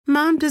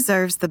Mom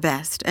deserves the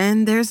best,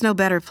 and there's no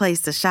better place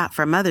to shop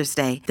for Mother's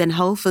Day than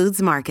Whole Foods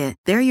Market.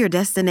 They're your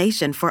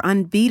destination for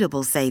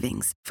unbeatable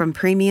savings, from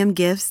premium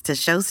gifts to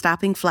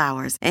show-stopping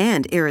flowers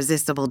and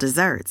irresistible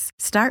desserts.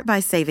 Start by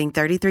saving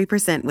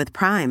 33% with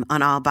Prime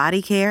on all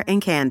body care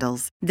and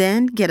candles.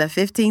 Then get a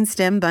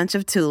 15-stem bunch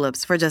of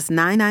tulips for just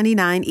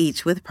 $9.99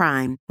 each with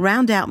Prime.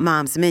 Round out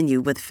Mom's menu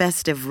with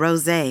festive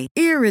rosé,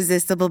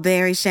 irresistible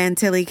berry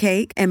chantilly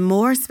cake, and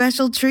more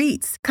special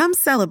treats. Come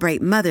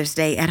celebrate Mother's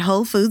Day at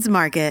Whole Foods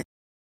Market.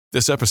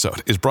 This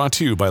episode is brought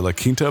to you by La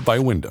Quinta by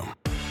Wyndham.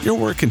 Your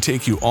work can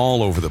take you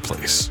all over the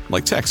place,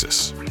 like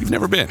Texas. You've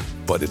never been,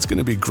 but it's going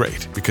to be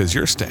great because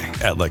you're staying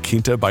at La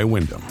Quinta by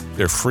Wyndham.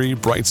 Their free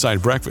Bright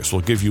Side breakfast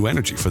will give you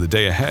energy for the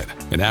day ahead.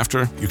 And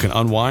after, you can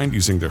unwind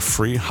using their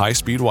free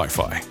high-speed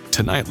Wi-Fi.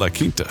 Tonight, La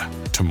Quinta.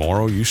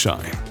 Tomorrow, you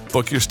shine.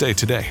 Book your stay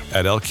today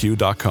at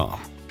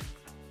lq.com.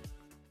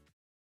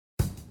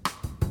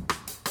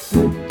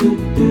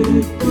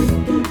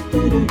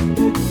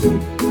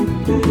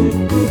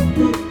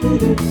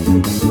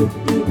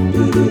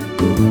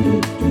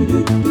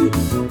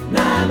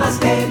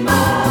 Namaste,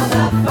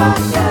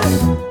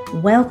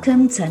 motherfuckers.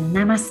 Welcome to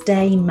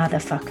Namaste,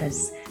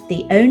 Motherfuckers,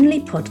 the only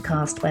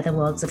podcast where the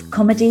worlds of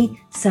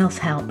comedy,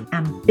 self-help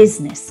and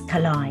business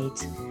collide.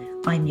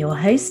 I'm your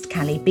host,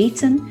 Callie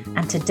Beaton,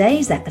 and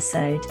today's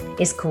episode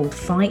is called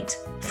Fight,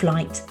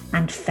 Flight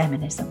and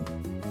Feminism.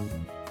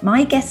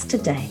 My guest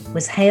today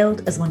was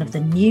hailed as one of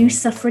the new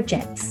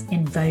suffragettes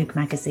in Vogue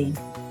magazine.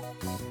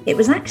 It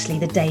was actually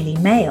the Daily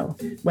Mail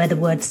where the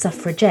word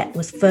suffragette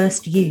was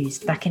first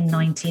used back in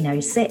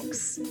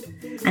 1906.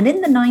 And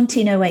in the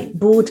 1908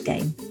 board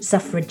game,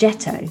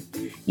 Suffragetto,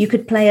 you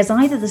could play as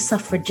either the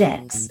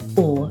suffragettes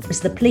or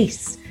as the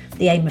police.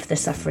 The aim of the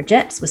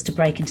suffragettes was to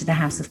break into the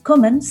House of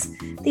Commons.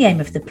 The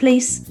aim of the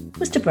police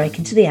was to break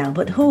into the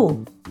Albert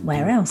Hall,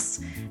 where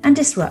else, and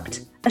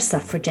disrupt a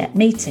suffragette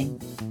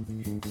meeting.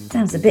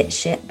 Sounds a bit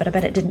shit, but I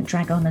bet it didn't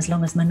drag on as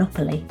long as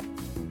Monopoly.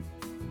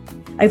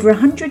 Over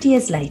 100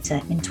 years later,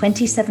 in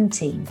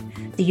 2017,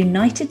 the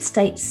United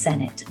States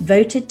Senate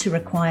voted to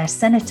require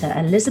Senator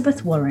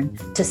Elizabeth Warren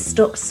to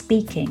stop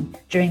speaking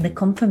during the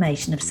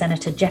confirmation of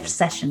Senator Jeff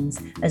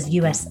Sessions as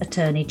US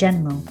Attorney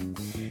General.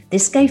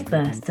 This gave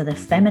birth to the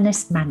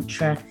feminist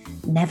mantra,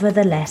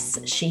 "Nevertheless,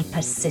 she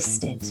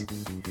persisted."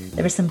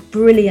 There are some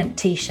brilliant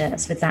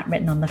t-shirts with that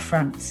written on the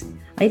front.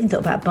 I even thought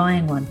about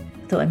buying one.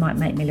 Thought it might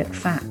make me look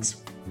fat.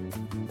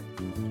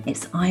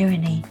 It's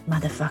irony,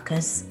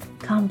 motherfuckers.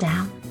 Calm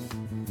down.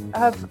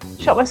 I've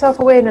shut myself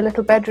away in a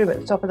little bedroom at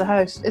the top of the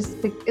house.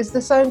 Is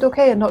the sound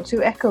okay and not too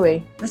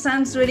echoey? The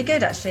sound's really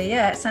good, actually.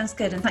 Yeah, it sounds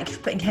good. And thank you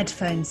for putting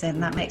headphones in.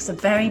 That makes a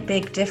very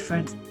big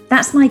difference.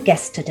 That's my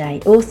guest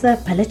today, author,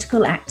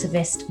 political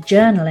activist,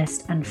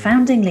 journalist, and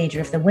founding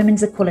leader of the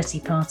Women's Equality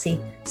Party,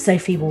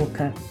 Sophie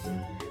Walker.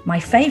 My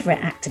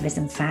favourite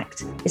activism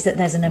fact is that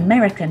there's an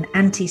American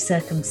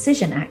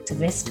anti-circumcision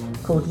activist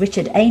called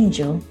Richard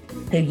Angel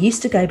who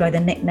used to go by the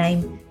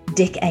nickname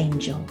Dick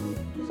Angel.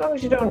 As long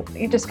as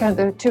you discount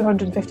the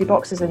 250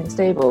 boxes in the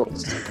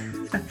stables.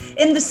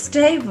 In the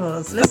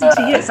stables? Listen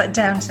to you, it's like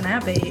Downton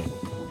Abbey.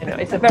 You know,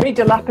 it's a very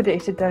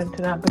dilapidated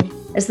Downton Abbey.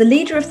 As the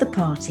leader of the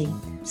party,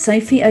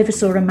 Sophie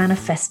oversaw a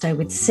manifesto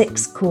with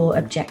 6 core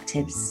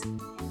objectives: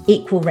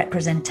 equal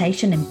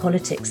representation in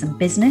politics and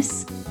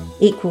business,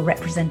 equal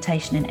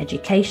representation in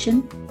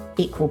education,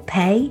 equal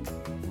pay,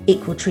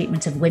 equal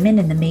treatment of women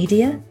in the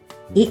media,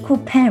 equal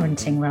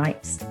parenting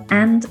rights,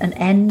 and an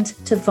end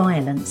to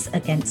violence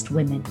against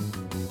women.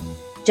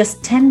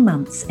 Just 10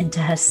 months into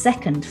her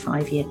second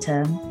 5-year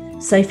term,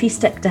 Sophie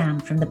stepped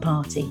down from the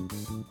party.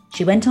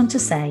 She went on to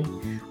say,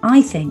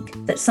 "I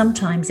think that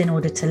sometimes in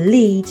order to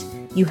lead,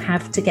 you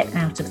have to get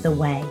out of the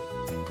way."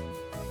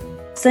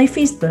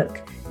 Sophie's book,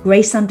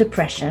 Grace Under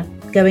Pressure,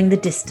 Going the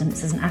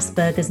Distance as an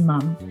Asperger's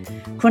Mum,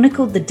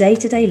 chronicled the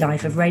day-to-day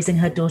life of raising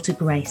her daughter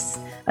Grace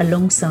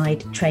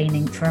alongside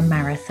training for a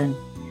marathon.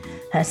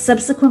 Her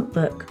subsequent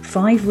book,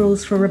 5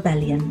 Rules for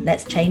Rebellion,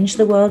 Let's Change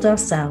the World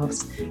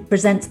Ourselves,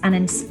 presents an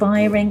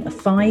inspiring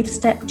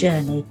 5-step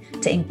journey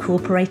to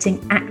incorporating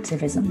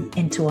activism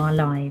into our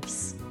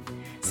lives.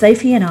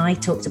 Sophie and I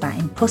talked about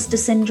imposter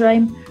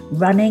syndrome,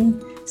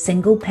 running,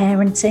 single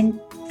parenting,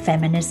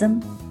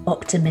 feminism,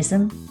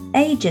 optimism,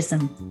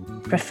 ageism,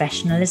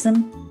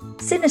 professionalism,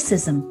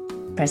 cynicism,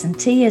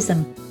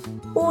 presenteeism,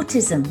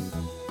 autism,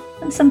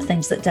 and some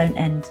things that don't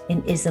end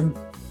in ism.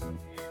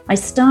 I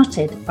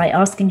started by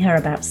asking her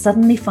about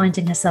suddenly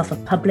finding herself a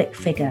public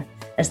figure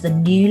as the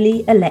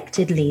newly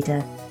elected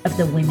leader of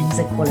the Women's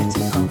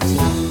Equality Party.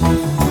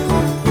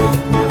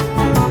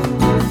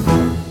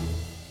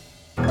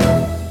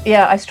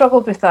 Yeah, I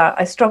struggled with that.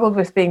 I struggled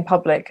with being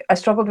public. I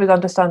struggled with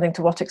understanding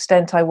to what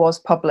extent I was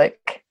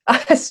public.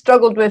 I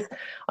struggled with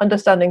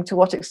understanding to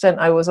what extent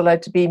I was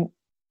allowed to be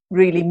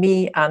really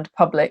me and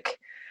public.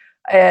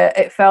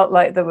 It felt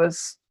like there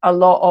was a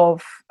lot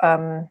of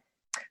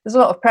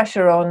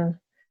pressure on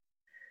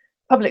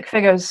public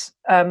figures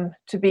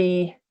to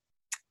be,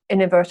 in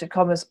inverted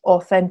commas,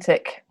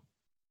 authentic,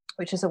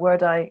 which is a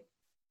word I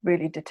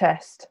really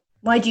detest.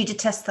 Why do you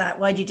detest that?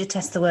 Why do you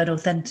detest the word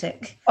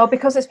authentic? Oh,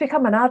 because it's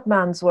become an ad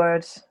man's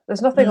word.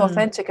 There's nothing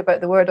authentic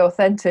about the word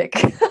authentic.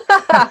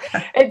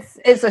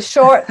 It's a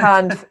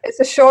shorthand. It's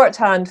a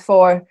shorthand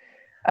for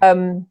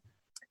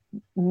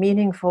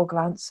meaningful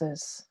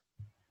glances.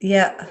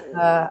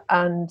 Yeah.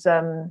 And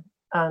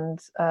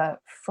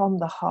from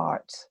the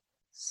heart,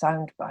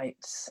 sound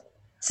bites.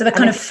 So the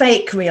kind of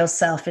fake real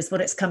self is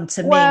what it's come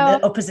to mean, the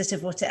opposite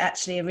of what it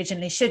actually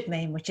originally should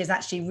mean, which is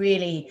actually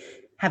really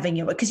having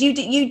your, because you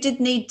did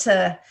need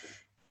to,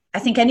 I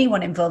think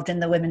anyone involved in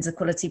the Women's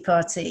Equality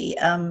Party,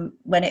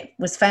 when it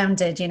was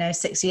founded,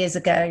 6 years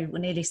ago, or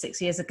nearly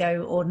 6 years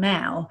ago, or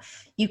now,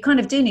 you kind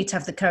of do need to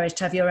have the courage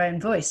to have your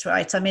own voice,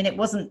 right? I mean,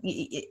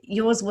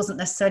 yours wasn't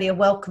necessarily a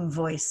welcome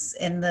voice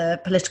in the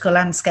political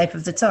landscape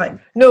of the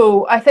time.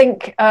 No, I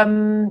think,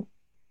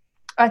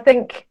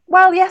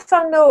 well, yes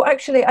and no,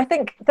 actually. I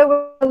think there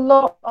was a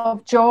lot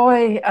of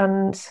joy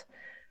and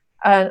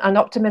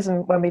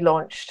optimism when we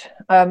launched.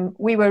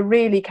 We were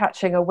really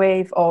catching a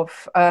wave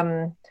of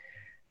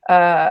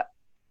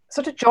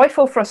sort of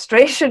joyful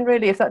frustration,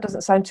 really, if that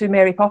doesn't sound too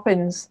Mary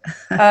Poppins.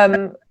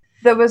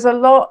 There was a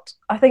lot,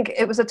 I think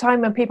it was a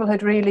time when people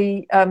had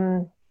really,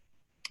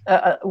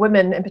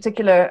 women in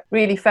particular,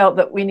 really felt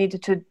that we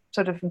needed to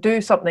sort of do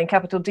something,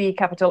 capital D,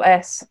 capital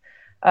S,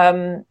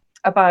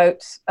 about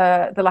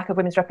the lack of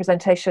women's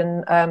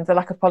representation, the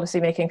lack of policy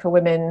making for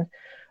women.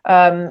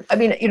 I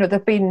mean,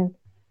 there've been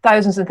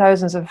thousands and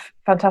thousands of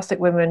fantastic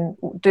women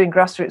doing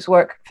grassroots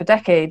work for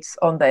decades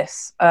on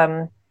this.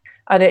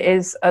 And it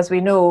is, as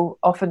we know,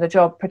 often the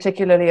job,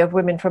 particularly of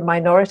women from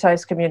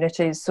minoritized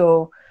communities,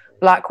 so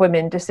Black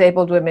women,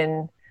 disabled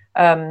women,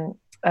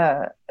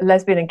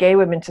 lesbian and gay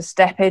women, to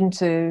step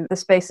into the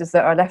spaces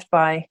that are left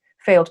by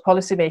failed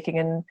policymaking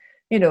and,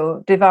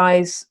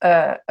 devise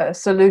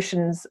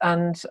solutions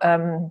and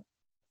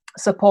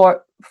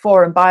support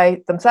for and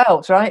by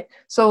themselves, right?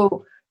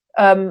 So,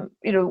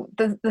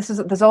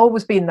 there's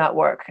always been that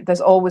work.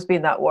 There's always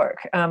been that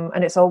work.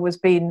 And it's always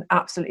been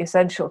absolutely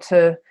essential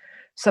to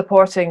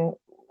supporting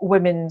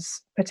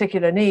women's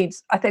particular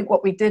needs. I think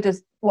what we did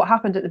is, what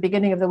happened at the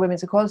beginning of the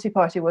Women's Equality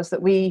Party was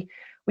that we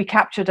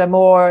captured a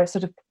more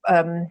sort of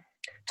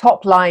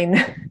top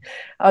line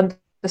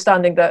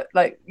understanding that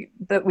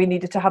we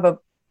needed to have a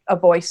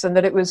voice, and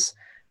that it was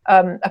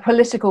a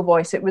political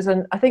voice. It was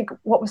I think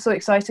what was so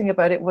exciting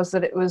about it was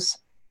that it was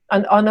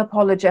an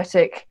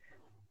unapologetic,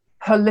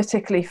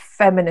 politically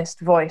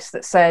feminist voice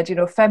that said,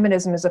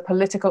 feminism is a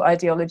political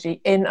ideology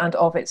in and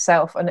of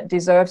itself, and it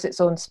deserves its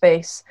own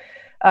space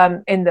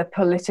in the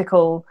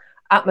political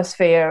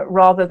atmosphere,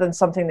 rather than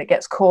something that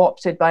gets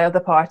co-opted by other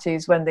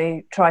parties when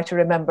they try to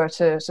remember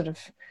to sort of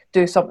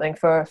do something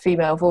for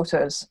female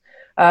voters.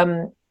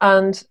 And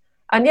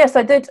yes,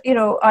 I did.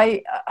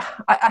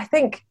 I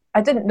think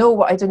I didn't know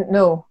what I didn't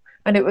know,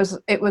 and it was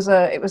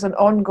an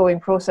ongoing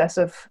process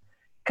of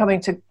coming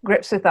to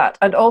grips with that.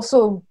 And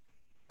also,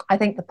 I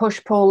think the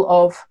push-pull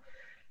of,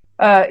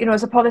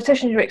 as a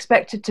politician, you're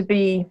expected to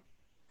be,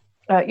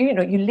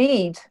 you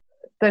lead.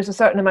 There's a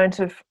certain amount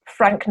of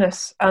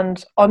frankness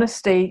and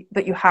honesty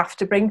that you have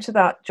to bring to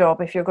that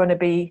job if you're going to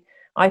be,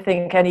 I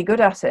think, any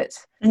good at it.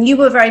 And you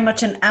were very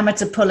much an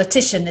amateur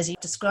politician, as you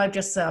described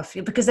yourself,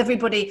 because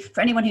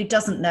for anyone who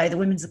doesn't know, the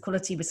Women's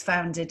Equality was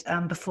founded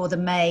before the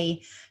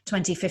May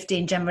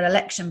 2015 general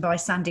election by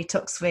Sandy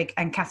Toksvig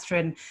and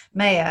Catherine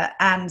Mayer.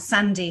 And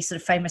Sandy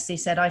sort of famously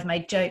said, "I've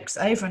made jokes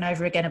over and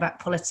over again about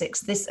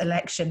politics. This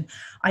election,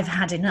 I've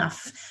had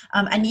enough."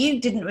 And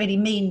you didn't really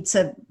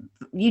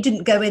you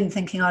didn't go in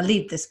thinking, "I'll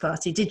lead this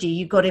party," did you?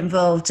 You got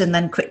involved and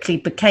then quickly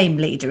became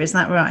leader. Is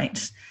that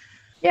right?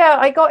 Yeah,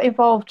 I got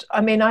involved. I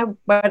mean, I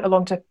went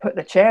along to put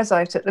the chairs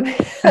out at the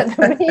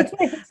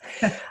meetings.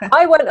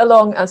 I went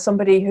along as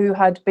somebody who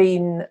had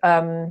been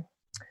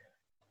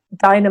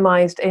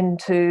dynamized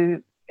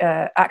into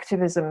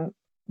activism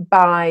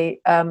by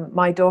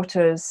my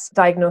daughter's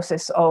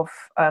diagnosis of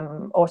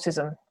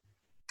autism.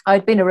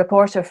 I'd been a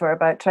reporter for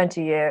about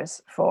 20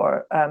 years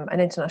for an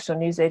international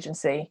news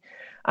agency.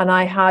 And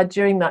I had,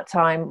 during that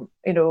time,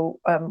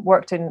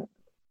 worked in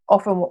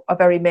often a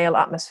very male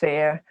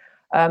atmosphere,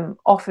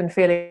 often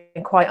feeling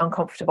quite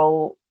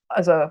uncomfortable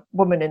as a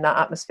woman in that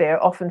atmosphere,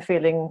 often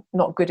feeling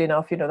not good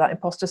enough, that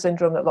imposter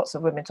syndrome that lots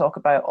of women talk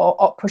about,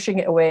 or pushing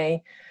it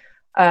away,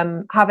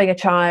 having a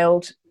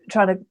child,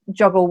 trying to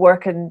juggle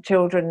work and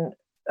children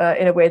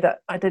in a way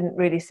that I didn't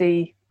really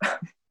see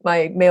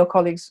my male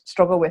colleagues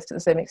struggle with to the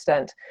same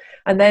extent.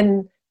 And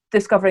then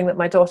discovering that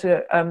my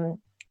daughter,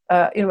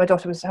 my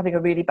daughter was having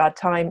a really bad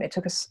time. It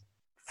took us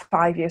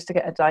 5 years to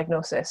get a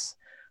diagnosis.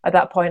 At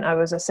that point, I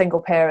was a single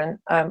parent.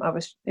 I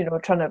was,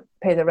 trying to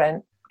pay the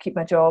rent, keep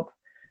my job,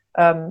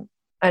 and,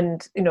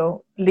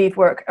 leave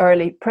work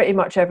early pretty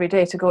much every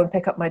day to go and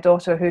pick up my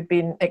daughter, who'd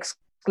been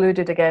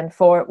excluded again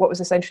for what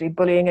was essentially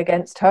bullying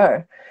against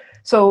her.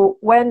 So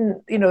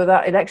when,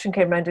 that election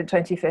came around in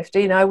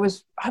 2015, I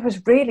was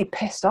really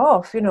pissed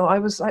off. I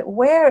was like,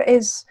 where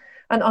is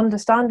an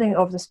understanding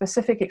of the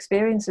specific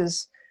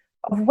experiences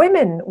of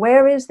women?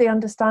 Where is the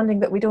understanding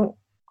that we don't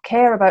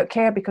care about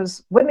care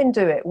because women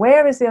do it?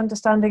 Where is the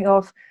understanding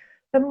of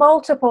the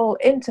multiple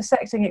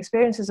intersecting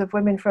experiences of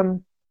women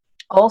from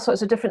all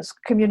sorts of different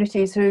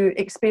communities who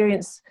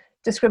experience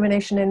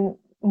discrimination in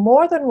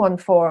more than one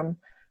form.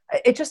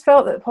 It just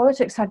felt that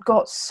politics had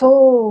got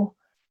so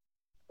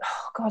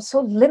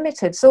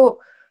limited. So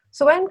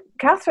when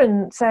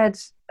Catherine said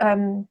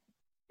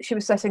she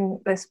was setting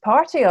this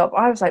party up,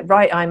 I was like,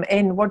 right, I'm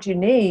in. What do you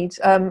need?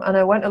 And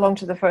I went along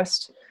to the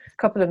first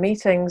couple of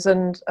meetings,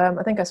 and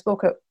I think I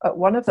spoke at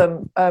one of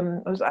them.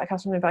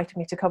 Catherine invited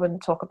me to come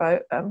and talk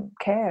about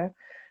care,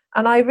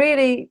 and I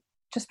really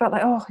just felt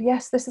like, oh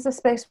yes, this is a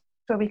space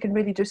where we can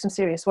really do some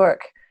serious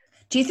work.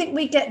 Do you think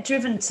we get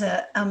driven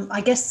to,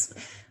 I guess,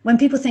 when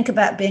people think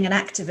about being an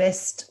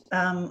activist,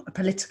 a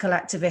political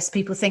activist,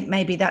 people think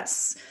maybe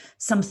that's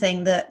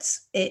something that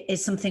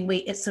is something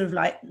it's sort of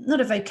like, not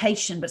a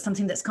vocation, but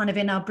something that's kind of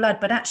in our blood.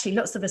 But actually,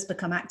 lots of us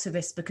become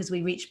activists because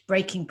we reach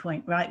breaking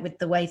point, right, with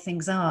the way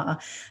things are.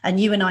 And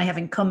you and I have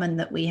in common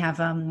that we have,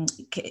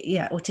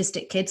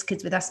 autistic kids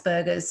with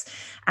Asperger's,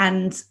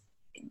 and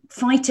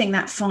fighting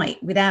that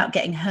fight without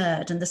getting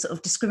heard, and the sort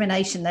of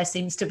discrimination there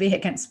seems to be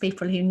against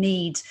people who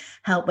need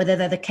help, whether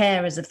they're the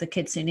carers of the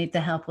kids who need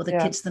the help or the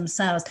kids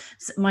themselves.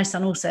 My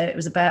son also, it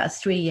was about a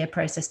 3-year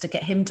process to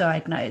get him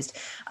diagnosed.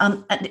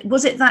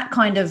 Was it that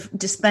kind of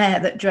despair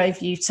that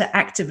drove you to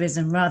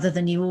activism rather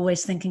than you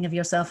always thinking of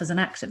yourself as an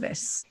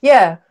activist?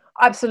 Yeah,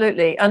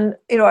 absolutely. And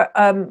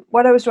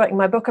when I was writing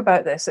my book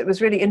about this, it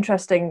was really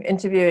interesting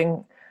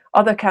interviewing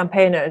other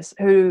campaigners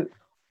who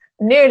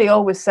nearly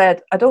always said,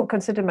 I don't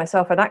consider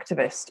myself an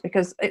activist,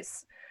 because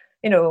it's,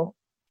 I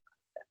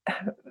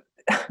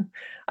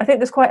think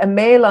there's quite a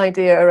male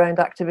idea around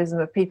activism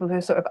of people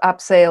who sort of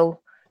abseil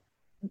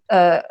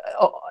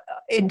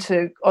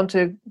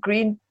onto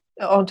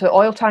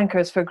oil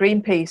tankers for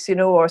Greenpeace,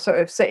 or sort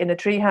of sit in a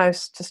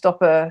treehouse to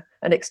stop an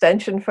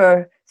extension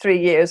for 3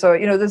 years, or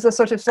there's a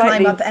sort of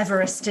slightly... climb up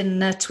Everest in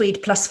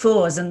tweed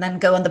 +4s and then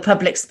go on the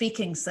public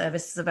speaking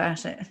services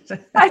about it.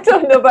 I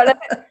don't know, but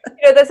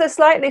there's a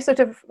slightly sort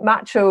of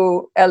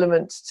macho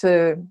element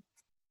to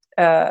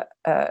some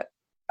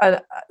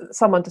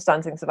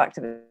understandings of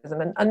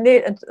activism, and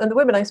the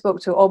women I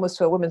spoke to, almost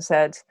to a woman,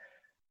 said,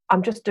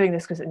 I'm just doing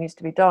this because it needs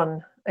to be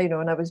done,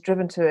 and I was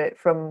driven to it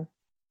from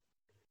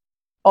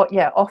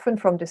often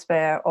from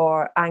despair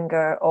or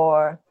anger,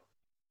 or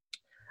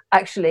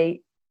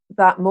actually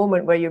that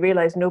moment where you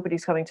realize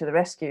nobody's coming to the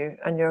rescue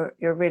and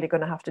you're really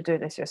going to have to do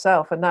this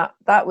yourself. And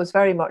that was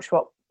very much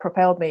what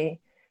propelled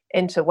me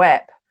into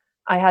WEP.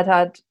 I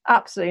had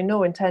absolutely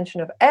no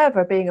intention of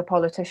ever being a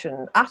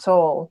politician at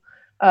all.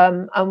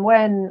 And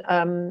when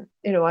I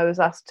was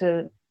asked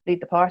to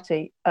lead the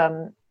party,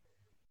 I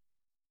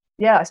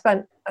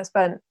spent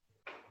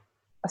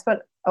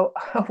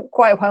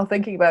quite a while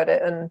thinking about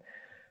it,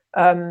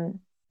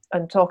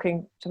 and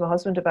talking to my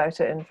husband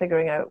about it, and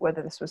figuring out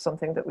whether this was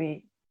something that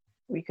we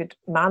could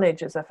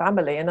manage as a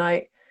family. And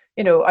I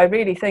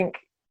really think,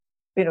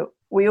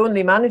 we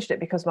only managed it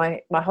because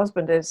my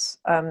husband is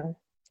a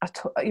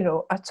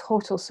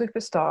total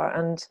superstar,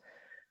 and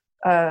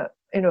a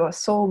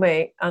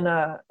soulmate and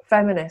a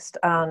feminist,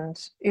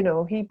 and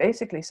he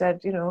basically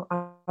said,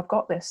 I've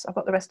got this, I've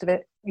got the rest of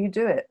it, you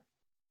do it.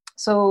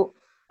 So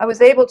I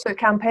was able to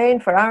campaign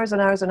for hours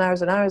and hours and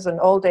hours and hours, and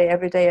all day,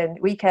 every day, and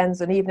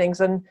weekends and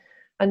evenings, and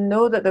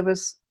know that there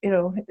was,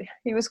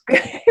 he was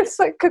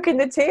like cooking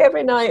the tea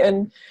every night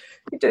and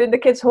doing the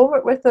kids'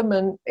 homework with them.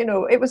 And,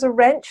 it was a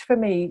wrench for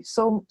me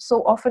so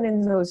often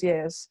in those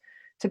years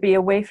to be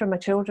away from my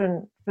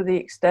children for the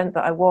extent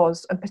that I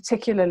was, and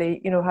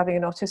particularly, having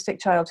an autistic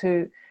child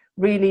who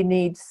really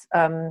needs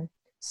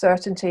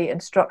certainty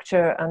and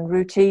structure and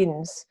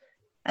routines.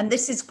 And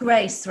this is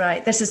Grace,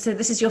 right? This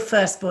is your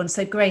firstborn.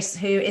 So Grace,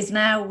 who is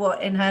now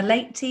in her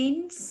late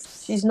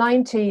teens? She's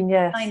 19,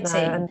 yes,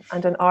 19.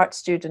 And an art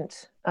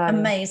student.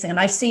 Amazing. And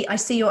I see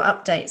your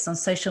updates on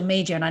social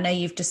media, and I know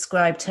you've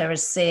described her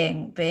as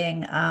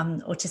being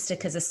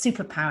autistic as a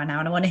superpower now,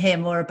 and I want to hear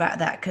more about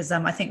that, because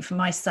I think for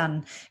my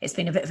son it's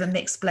been a bit of a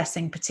mixed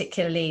blessing,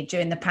 particularly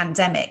during the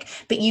pandemic.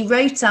 But you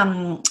wrote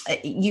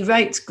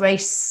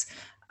Grace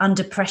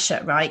Under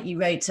Pressure, right? You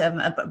wrote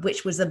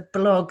which was a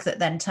blog that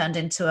then turned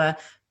into a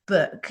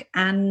book,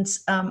 and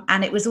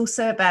it was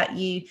also about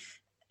you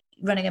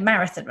running a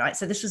marathon, right?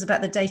 So this was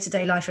about the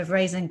day-to-day life of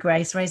raising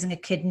Grace, raising a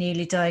kid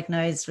newly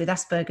diagnosed with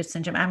Asperger's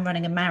syndrome, and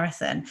running a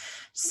marathon.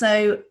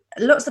 So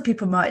lots of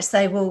people might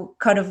say, well,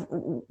 kind of,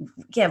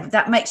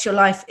 that makes your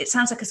life, it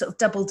sounds like a sort of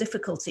double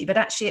difficulty, but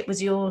actually it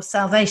was your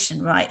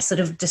salvation, right?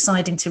 Sort of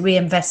deciding to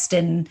reinvest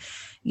in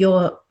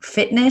your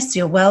fitness,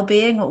 your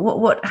well-being, or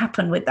what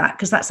happened with that?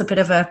 Because that's a bit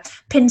of a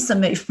pincer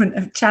movement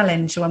of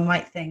challenge, one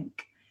might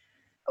think.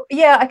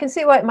 Yeah, I can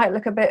see why it might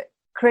look a bit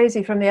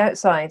crazy from the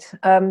outside.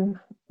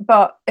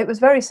 But it was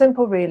very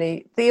simple,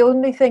 really. The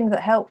only thing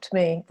that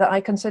I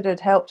considered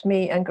helped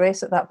me and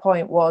Grace at that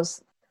point,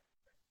 was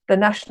the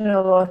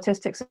National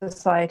Autistic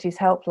Society's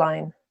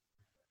helpline.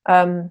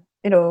 I've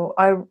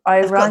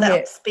got that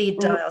it. Speed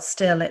dial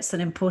still. It's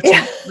an important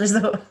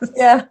resource.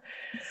 Yeah.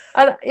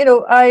 And,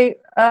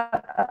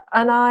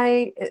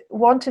 I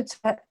wanted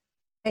to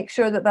make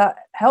sure that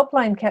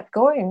helpline kept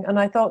going. And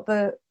I thought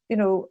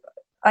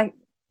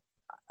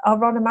I'll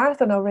run a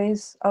marathon. I'll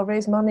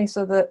raise money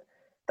so that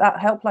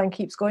helpline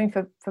keeps going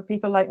for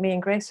people like me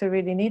and Grace who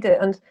really need it.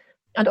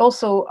 And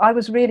also, I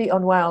was really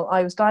unwell.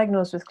 I was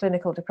diagnosed with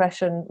clinical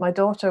depression. My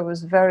daughter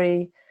was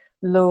very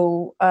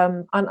low,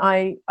 and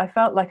I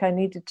felt like I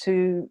needed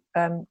to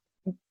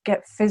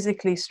get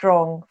physically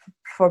strong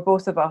for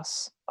both of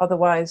us.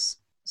 Otherwise,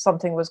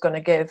 something was going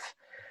to give.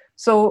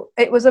 So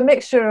it was a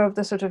mixture of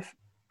the sort of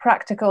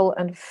practical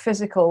and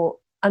physical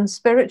and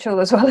spiritual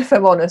as well, if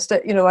I'm honest.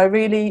 I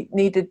really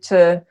needed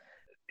to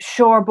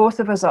shore both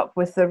of us up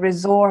with the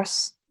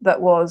resource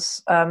that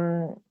was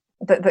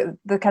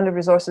the kind of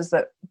resources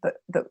that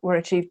were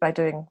achieved by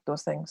doing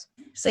those things.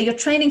 So you're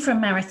training for a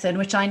marathon,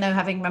 which I know,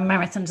 having run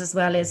marathons as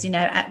well, is,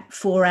 at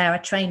 4-hour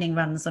training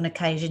runs on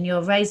occasion.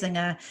 You're raising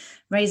a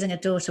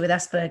daughter with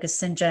Asperger's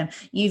syndrome.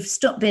 You've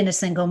stopped being a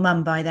single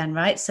mum by then,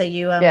 right? So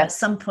you at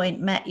some point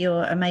met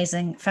your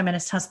amazing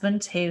feminist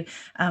husband, who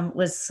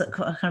was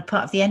kind of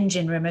part of the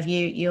engine room of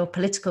your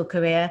political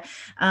career,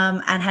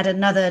 and had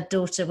another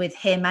daughter with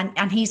him,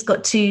 and he's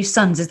got 2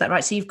 sons. Is that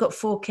right? So you've got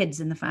 4 kids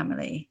in the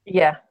family.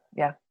 Yeah.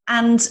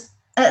 And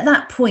at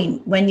that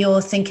point, when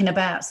you're thinking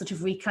about sort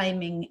of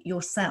reclaiming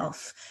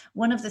yourself,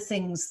 one of the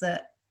things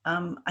that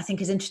I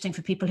think is interesting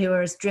for people who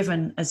are as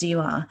driven as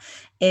you are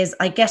is,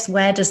 I guess,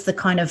 where does the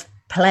kind of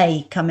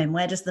play come in?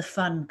 Where does the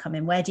fun come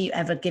in? Where do you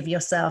ever give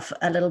yourself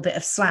a little bit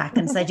of slack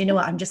and say, do you know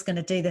what, I'm just going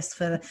to do this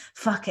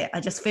fuck it, I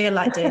just feel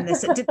like doing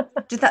this? Did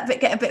that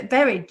bit get a bit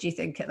buried, do you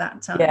think, at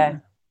that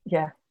time?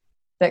 Yeah.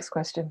 Next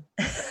question.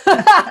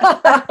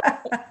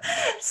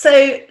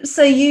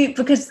 So you,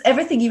 because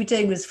everything you were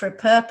doing was for a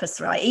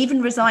purpose, right?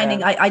 Even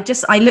resigning, I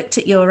looked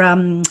at your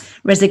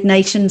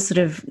resignation sort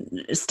of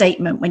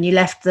statement when you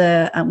left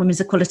the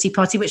Women's Equality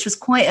Party, which was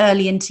quite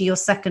early into your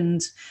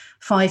second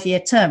 5-year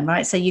term,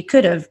 right? So you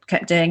could have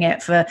kept doing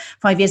it for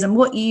 5 years. And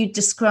what you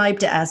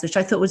described it as, which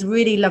I thought was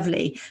really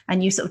lovely,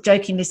 and you sort of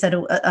jokingly said,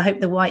 oh, I hope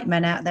the white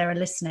men out there are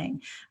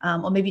listening.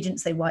 Or maybe you didn't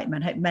say white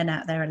men, I hope men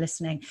out there are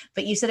listening.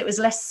 But you said it was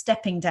less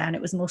stepping down,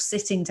 it was more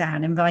sitting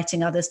down,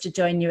 inviting others to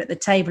join you at the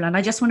table. And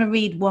I just want to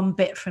read one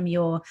bit from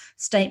your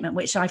statement,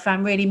 which I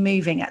found really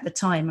moving at the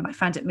time, and I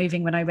found it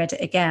moving when I read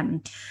it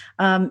again.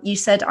 You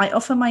said, I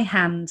offer my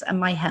hand and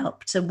my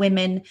help to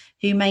women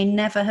who may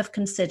never have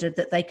considered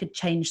that they could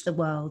change the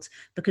world,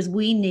 because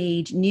we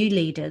need new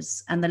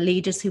leaders, and the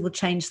leaders who will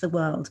change the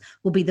world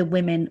will be the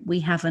women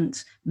we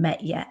haven't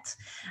met yet.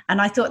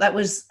 And I thought that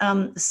was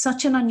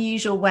such an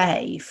unusual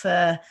way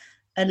for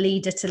a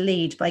leader to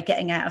lead, by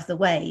getting out of the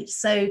way.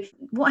 So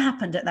what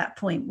happened at that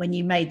point when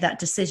you made that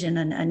decision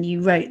and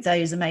you wrote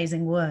those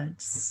amazing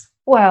words?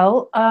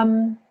 Well,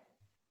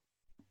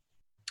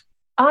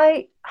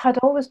 I had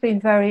always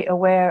been very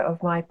aware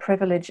of my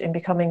privilege in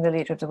becoming the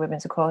leader of the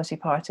Women's Equality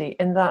Party,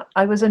 in that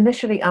I was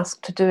initially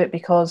asked to do it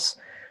because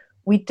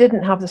we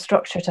didn't have the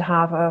structure to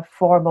have a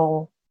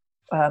formal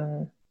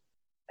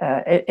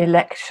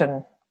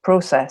election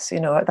process.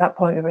 At that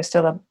point, we were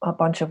still a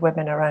bunch of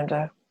women around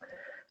a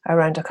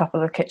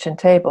couple of kitchen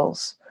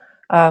tables.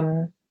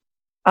 And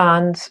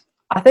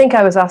I think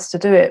I was asked to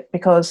do it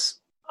because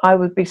I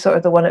would be sort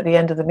of the one at the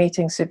end of the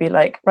meetings who'd be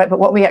like, right, but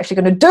what are we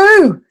actually going to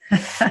do?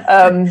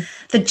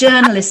 The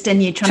journalist in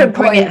you trying to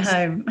bring it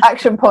home.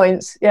 Action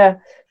points, yeah.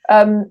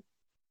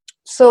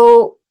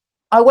 So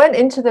I went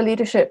into the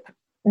leadership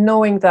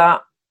knowing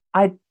that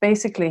I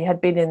basically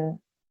had been in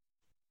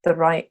the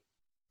right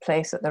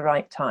place at the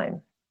right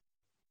time,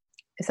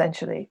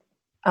 essentially.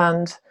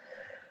 And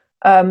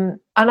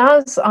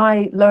as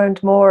I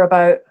learned more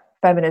about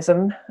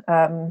feminism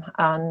and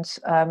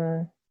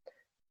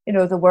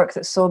the work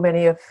that so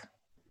many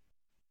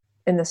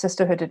in the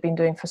sisterhood had been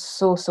doing for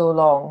so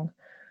long,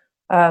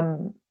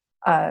 I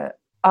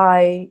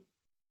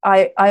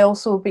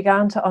also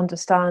began to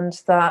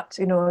understand that,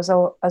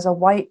 as a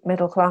white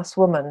middle class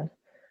woman,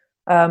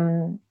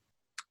 there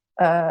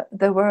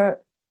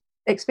were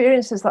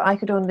experiences that I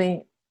could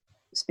only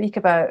speak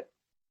about,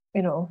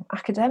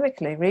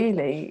 academically,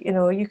 really.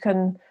 You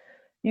can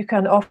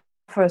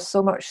offer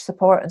so much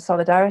support and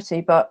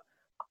solidarity, but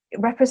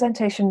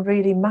representation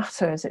really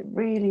matters. It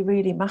really,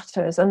 really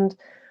matters. And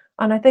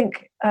I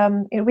think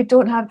we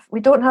don't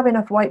have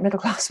enough white middle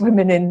class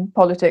women in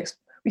politics.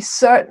 We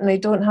certainly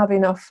don't have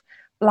enough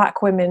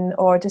Black women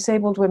or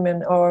disabled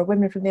women or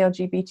women from the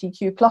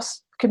LGBTQ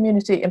plus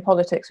community in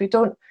politics. We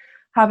don't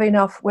have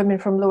enough women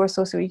from lower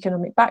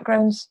socioeconomic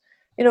backgrounds.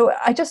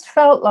 I just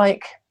felt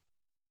like,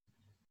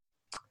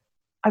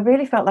 I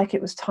really felt like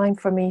it was time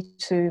for me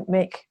to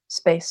make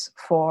space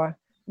for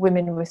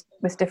women with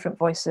different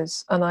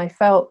voices. And I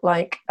felt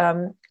like,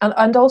 and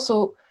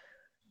also,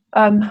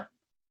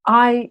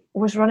 I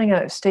was running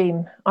out of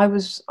steam. I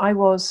was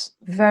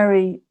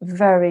very,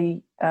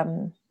 very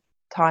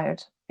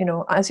tired.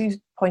 As you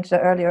pointed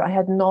out earlier, I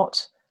had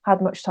not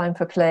had much time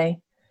for play.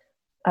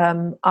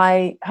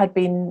 I had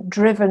been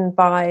driven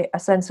by a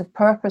sense of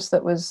purpose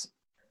that was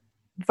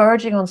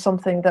verging on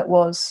something that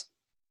was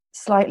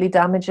slightly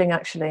damaging,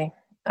 actually.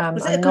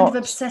 Was it a kind of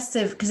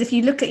obsessive? Because if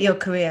you look at your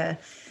career,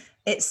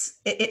 it's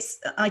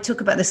I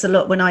talk about this a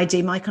lot when I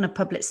do my kind of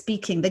public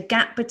speaking, the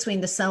gap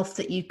between the self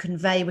that you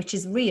convey, which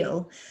is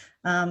real,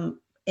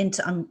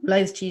 into, I'm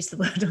loath to use the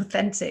word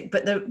authentic,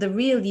 but the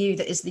real you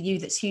that is the you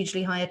that's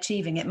hugely high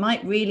achieving, it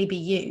might really be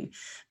you,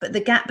 but the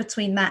gap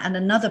between that and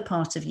another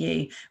part of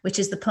you, which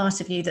is the part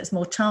of you that's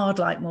more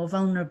childlike, more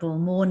vulnerable,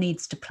 more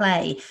needs to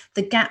play,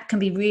 the gap can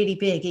be really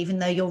big, even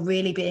though you're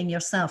really being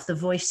yourself. The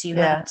voice you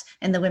had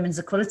in the Women's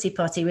Equality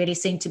Party really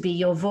seemed to be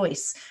your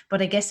voice.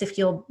 But I guess if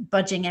you're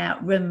budging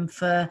out room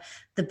for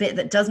the bit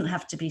that doesn't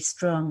have to be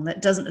strong,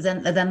 that doesn't,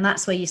 then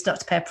that's where you start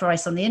to pay a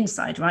price on the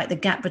inside, right? The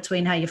gap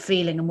between how you're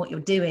feeling and what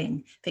you're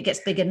doing. If it gets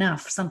big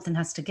enough, something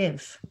has to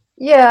give.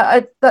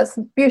 Yeah, that's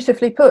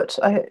beautifully put.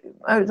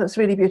 That's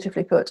really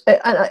beautifully put.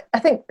 And I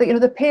think that,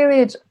 the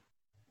period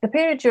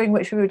during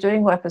which we were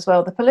doing WEP as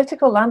well, the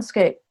political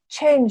landscape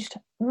changed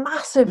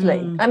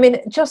massively. I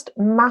mean, just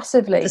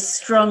massively. The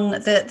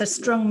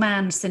strong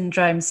man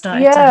syndrome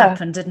started to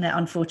happen, didn't it?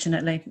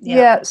 Unfortunately.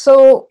 Yeah.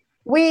 So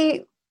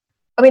that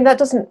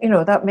doesn't,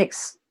 that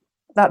makes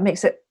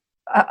it,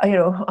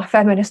 a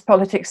feminist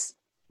politics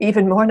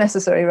even more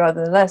necessary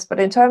rather than less. But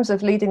in terms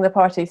of leading the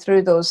party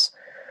through those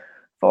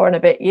 4 and a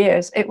bit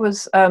years, it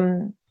was a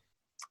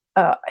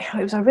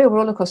real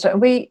roller coaster.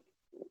 And we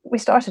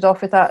started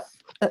off with that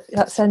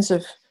sense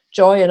of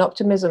joy and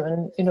optimism.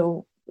 And,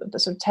 the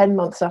sort of 10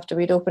 months after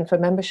we'd opened for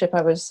membership,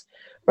 I was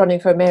running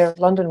for Mayor of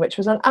London, which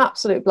was an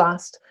absolute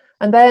blast.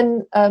 And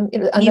then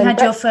you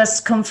had your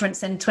first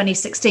conference in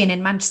 2016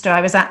 in Manchester. I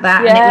was at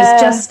that, and it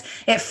was just,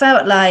 it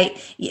felt like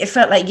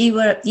you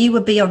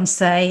were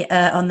Beyonce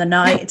on the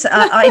night.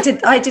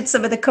 I did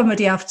some of the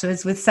comedy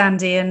afterwards with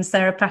Sandy and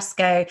Sarah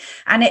Pascoe,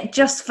 and it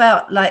just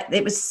felt like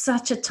it was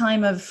such a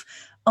time of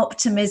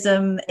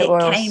optimism. It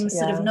came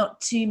sort of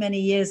not too many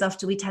years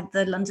after we'd had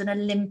the London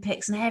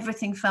Olympics, and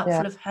everything felt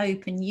full of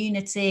hope and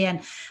unity, and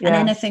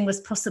anything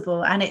was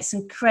possible. And it's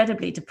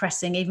incredibly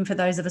depressing, even for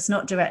those of us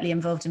not directly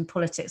involved in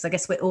politics. I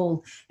guess we're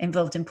all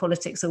involved in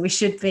politics, or we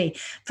should be,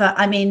 but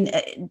I mean,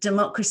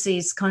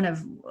 democracy's kind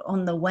of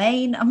on the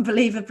wane,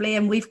 unbelievably,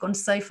 and we've gone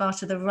so far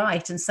to the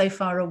right and so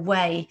far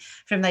away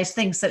from those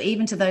things. So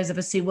even to those of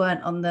us who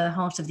weren't on the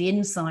heart of the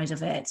inside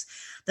of it,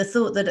 the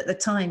thought that at the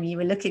time you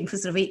were looking for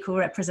sort of equal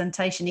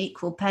representation,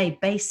 equal pay,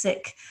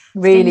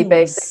 really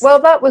basic. Well,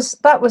 that was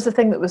the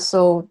thing that was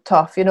so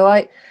tough.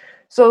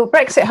 So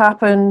Brexit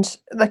happened,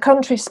 the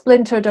country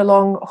splintered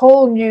along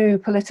whole new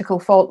political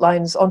fault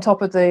lines on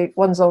top of the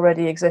ones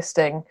already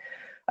existing.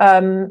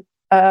 There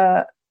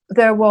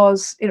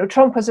was,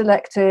 Trump was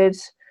elected.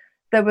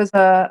 There was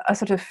a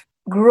sort of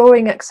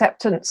growing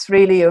acceptance,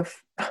 really,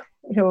 of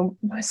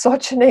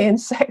misogyny and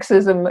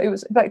sexism. It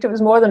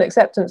was more than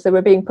acceptance. They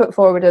were being put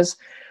forward as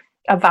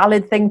a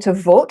valid thing to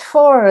vote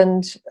for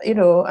and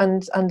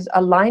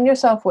align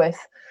yourself with.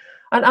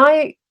 And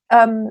I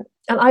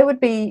would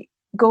be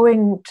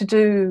I'd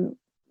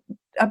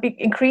be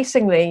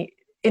increasingly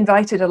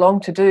invited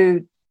along to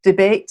do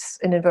debates,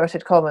 in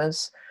inverted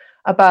commas,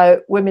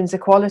 about women's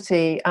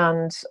equality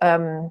and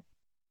all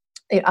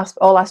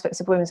aspects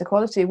of women's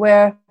equality,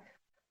 where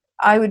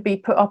I would be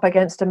put up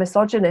against a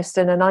misogynist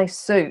in a nice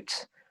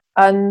suit,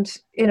 and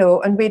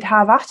we'd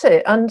have at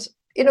it. And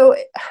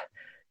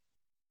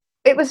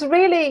it was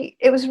really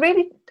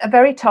a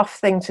very tough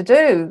thing to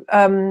do.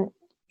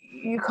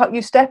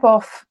 You step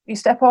off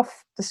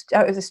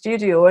out of the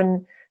studio,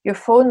 and your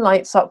phone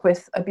lights up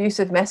with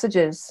abusive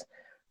messages,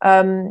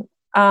 and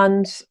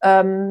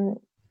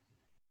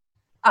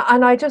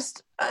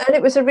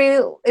it was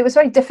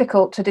very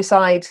difficult to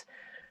decide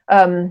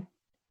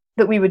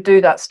that we would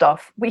do that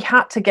stuff. We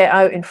had to get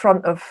out in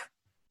front of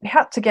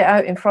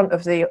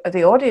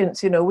the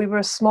audience. We were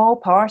a small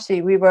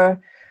party.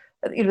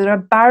 There are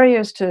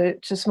barriers to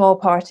small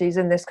parties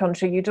in this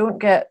country. You don't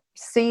get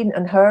seen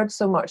and heard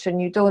so much,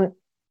 and you don't,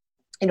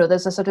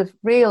 there's a sort of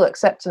real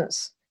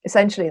acceptance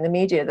essentially in the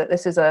media that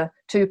this is a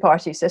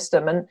two-party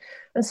system. And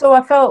so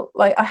I felt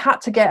like I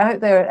had to get out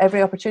there at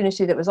every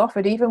opportunity that was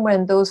offered, even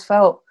when those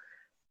felt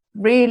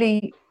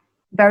really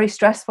very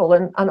stressful,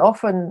 and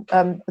often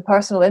the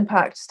personal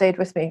impact stayed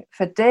with me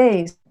for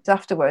days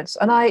afterwards.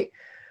 And I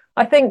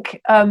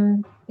think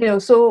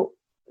so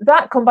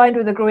that, combined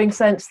with a growing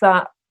sense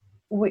that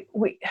we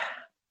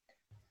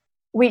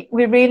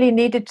really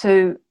needed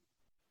to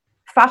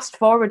fast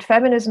forward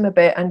feminism a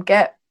bit and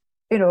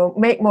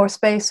make more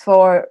space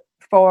for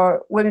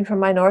women from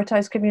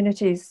minoritized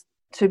communities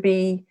to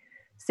be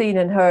seen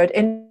and heard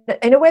in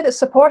a way that's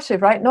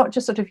supportive, right? Not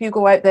just sort of you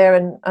go out there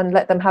and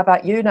let them have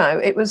at you now.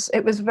 It was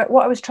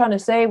what I was trying to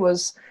say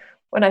was,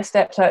 when I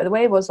stepped out of the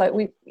way, was like,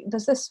 we've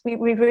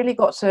really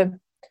got to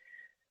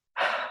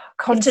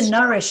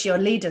nourish your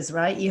leaders,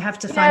 right? You have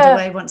to find a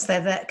way once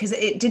they're there, because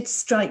it did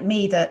strike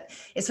me that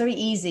it's very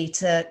easy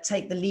to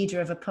take the leader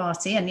of a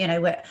party, and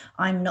where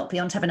I'm not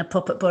beyond having a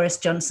pop at Boris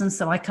Johnson,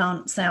 so I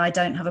can't say I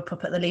don't have a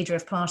pop at the leader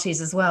of parties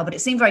as well, but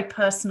it seemed very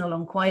personal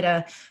on quite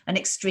an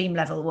extreme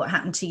level, what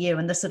happened to you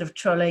and the sort of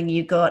trolling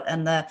you got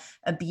and the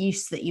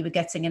abuse that you were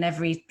getting in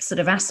every sort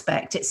of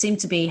aspect. It seemed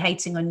to be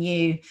hating on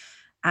you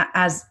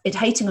as it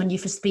hating on you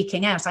for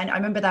speaking out. I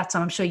remember that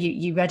time, I'm sure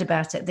you read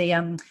about it,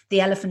 the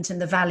Elephant in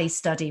the Valley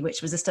study,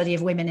 which was a study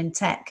of women in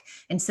tech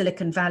in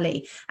Silicon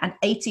Valley, and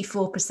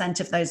 84%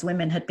 of those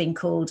women had been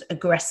called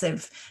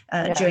aggressive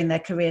during their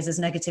careers as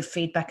negative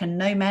feedback, and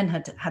no men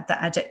had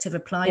that adjective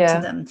applied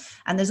to them.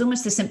 And there's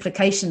almost this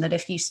implication that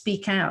if you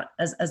speak out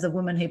as a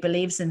woman who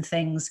believes in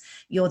things,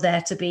 you're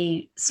there to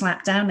be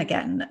slapped down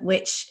again,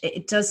 which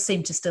it does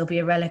seem to still be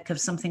a relic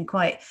of something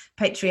quite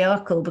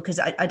patriarchal, because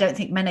I don't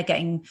think men are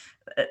getting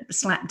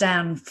slapped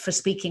down for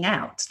speaking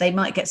out. They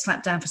might get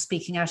slapped down for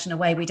speaking out in a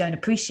way we don't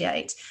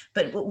appreciate.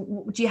 But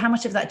how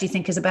much of that do you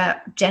think is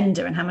about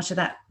gender, and how much of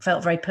that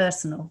felt very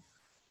personal?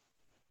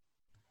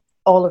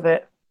 All of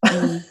it.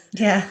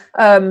 Yeah.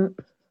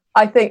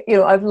 I think,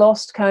 I've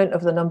lost count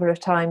of the number of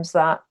times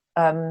that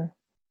I've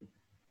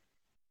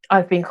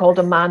been called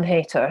a man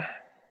hater,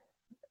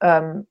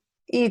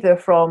 either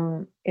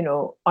from,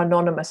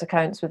 anonymous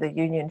accounts with a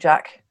Union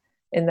Jack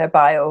in their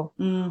bio,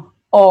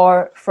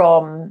 or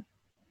from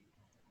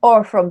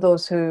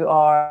those who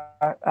are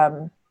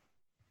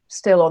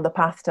still on the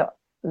path to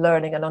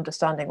learning and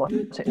understanding what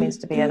it means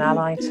to be an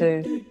ally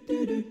to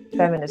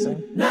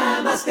feminism.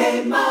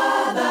 Namaste,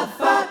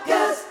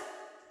 motherfuckers.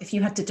 If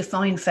you had to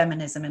define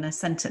feminism in a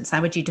sentence,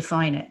 how would you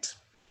define it?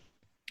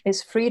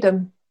 It's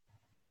freedom.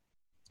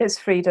 It's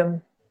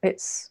freedom.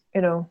 It's,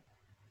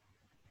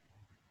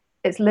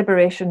 it's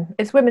liberation.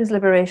 It's women's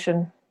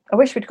liberation. I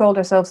wish we'd called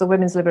ourselves the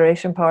Women's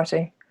Liberation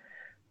Party.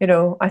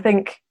 I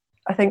think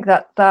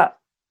that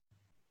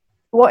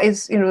what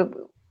is,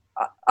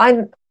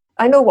 I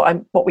know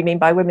what we mean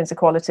by women's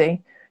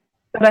equality,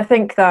 but I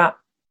think that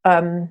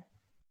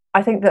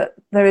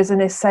there is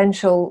an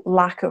essential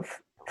lack of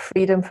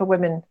freedom for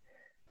women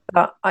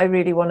that I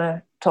really want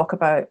to talk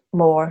about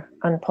more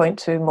and point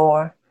to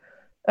more.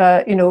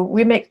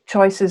 We make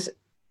choices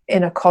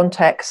in a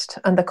context,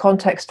 and the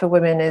context for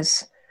women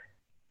is,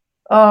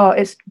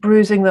 it's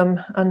bruising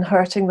them and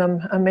hurting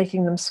them and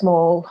making them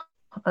small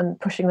and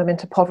pushing them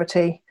into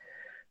poverty,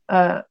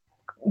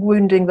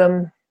 wounding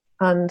them,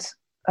 and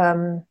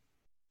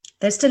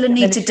there's still a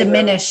need to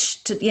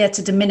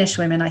diminish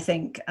women, I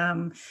think.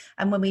 And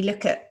when we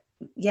look at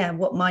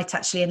what might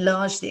actually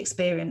enlarge the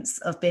experience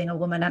of being a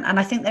woman, and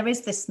I think there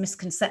is this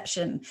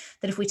misconception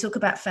that if we talk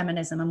about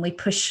feminism and we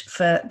push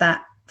for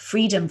that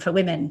freedom for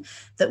women,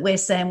 that we're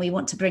saying we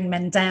want to bring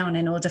men down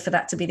in order for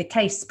that to be the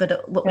case.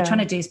 But what we're trying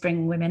to do is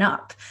bring women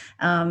up.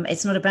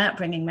 It's not about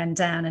bringing men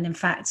down. And in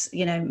fact,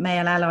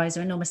 male allies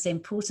are enormously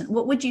important.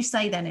 What would you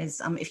say then is,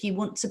 if you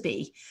want to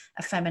be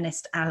a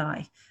feminist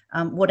ally,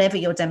 whatever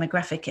your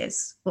demographic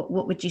is,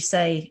 what would you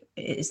say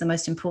is the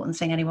most important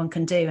thing anyone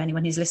can do,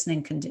 anyone who's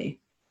listening can do?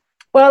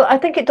 Well, I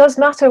think it does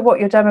matter what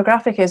your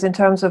demographic is in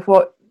terms of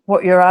what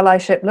your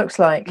allyship looks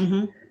like.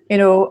 Mm-hmm.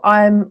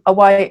 I'm a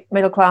white,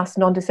 middle-class,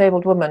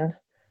 non-disabled woman.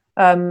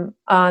 And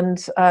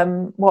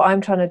what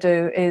I'm trying to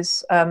do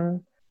is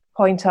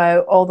point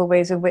out all the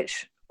ways in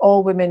which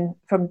all women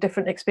from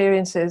different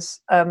experiences,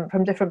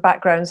 from different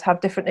backgrounds,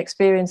 have different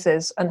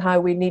experiences, and how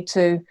we need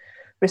to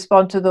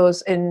respond to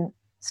those in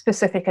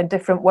specific and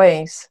different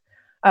ways.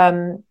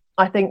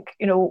 I think,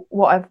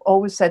 what I've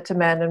always said to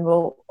men and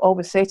will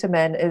always say to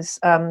men is,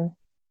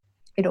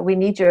 we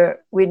need your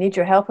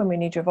help and we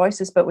need your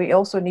voices, but we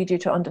also need you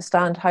to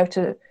understand how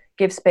to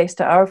give space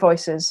to our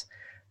voices,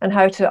 and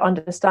how to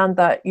understand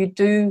that you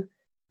do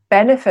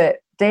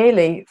benefit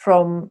daily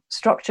from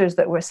structures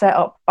that were set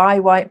up by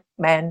white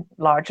men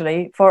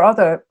largely for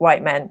other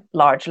white men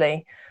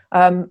largely,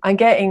 and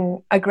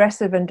getting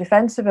aggressive and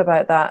defensive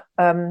about that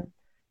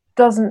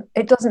doesn't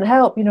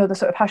help. The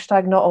sort of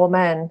hashtag not all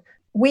men.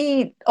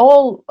 We,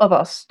 all of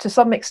us, to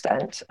some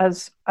extent,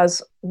 as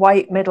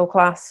white middle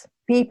class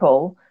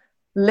people,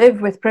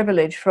 live with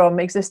privilege from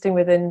existing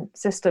within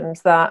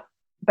systems that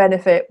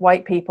benefit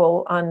white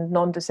people and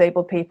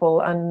non-disabled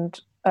people and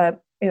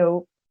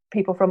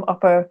people from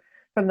the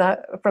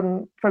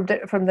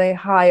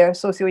higher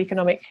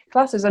socioeconomic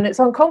classes, and it's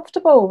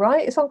uncomfortable,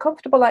 right? It's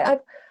uncomfortable.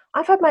 Like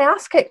I've had my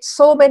ass kicked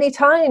so many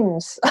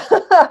times.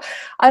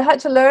 I had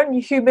to learn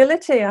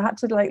humility. I had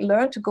to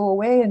learn to go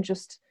away and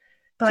just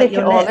take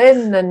it all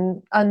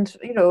in and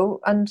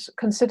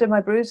consider my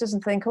bruises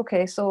and think,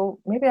 okay, so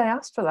maybe I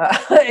asked for that.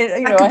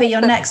 That could be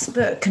your next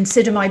book,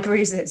 Consider My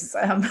Bruises.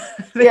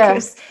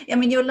 Because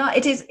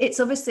it's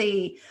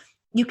obviously,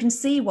 you can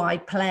see why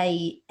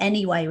play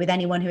anyway with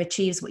anyone who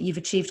achieves what you've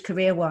achieved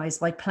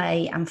career-wise, why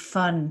play and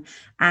fun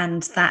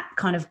and that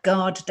kind of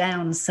guard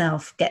down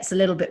self gets a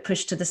little bit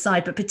pushed to the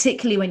side, but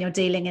particularly when you're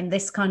dealing in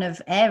this kind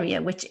of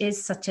area, which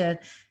is such a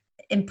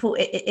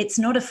important, it's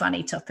not a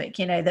funny topic,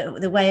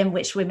 the way in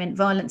which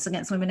violence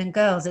against women and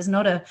girls is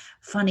not a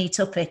funny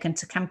topic, and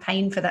to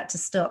campaign for that to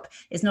stop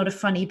is not a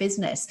funny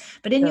business.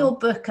 But in your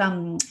book,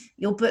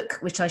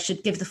 which I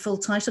should give the full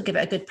title, give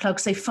it a good plug,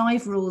 so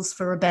 5 Rules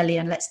for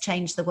Rebellion, Let's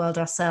Change the World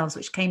Ourselves,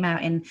 which came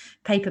out in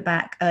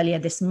paperback earlier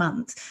this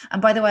month. And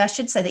by the way, I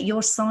should say that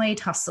your side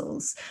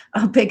hustles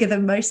are bigger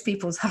than most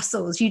people's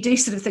hustles. You do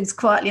sort of things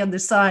quietly on the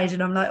side,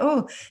 and I'm like,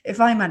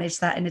 if I managed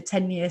that in a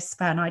 10-year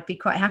span, I'd be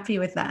quite happy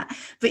with that.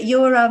 But your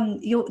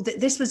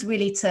this was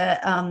really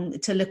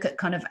to look at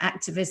kind of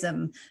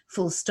activism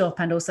full stop,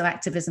 and also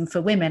activism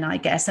for women, I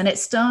guess. And it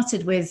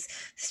started with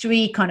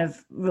 3 kind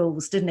of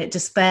rules, didn't it?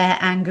 Despair,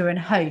 anger, and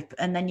hope.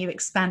 And then you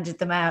expanded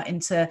them out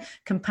into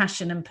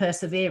compassion and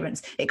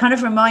perseverance. It kind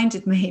of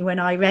reminded me when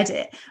I read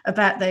it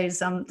about those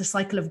the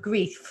cycle of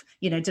grief,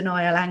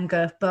 denial,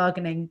 anger,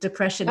 bargaining,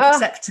 depression,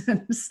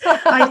 acceptance.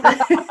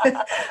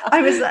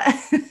 I was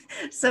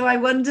so I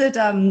wondered,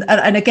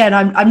 and again,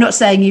 I'm not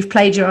saying you've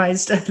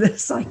plagiarized the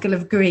cycle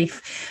of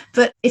grief,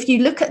 but if you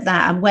look at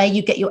that and where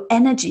you get your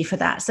energy for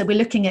that, so we're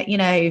looking at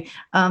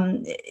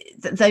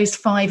those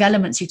 5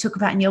 elements you talk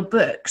about in your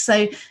book.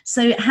 So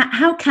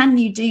how can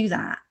you do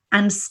that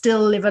and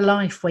still live a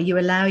life where you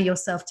allow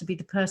yourself to be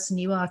the person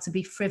you are, to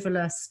be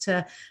frivolous,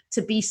 to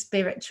be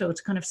spiritual,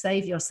 to kind of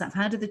save yourself?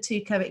 How do the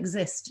 2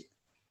 coexist?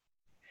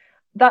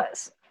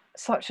 That's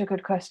such a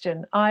good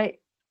question. I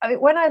mean,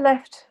 when I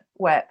left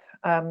WEP,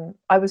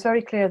 I was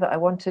very clear that I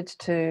wanted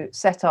to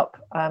set up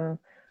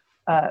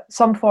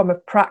some form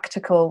of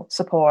practical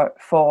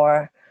support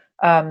for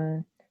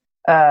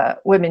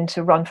women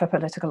to run for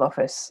political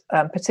office,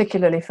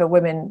 particularly for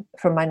women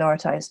from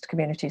minoritized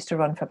communities to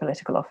run for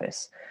political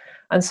office.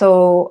 And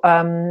so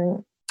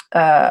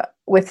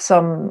with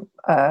some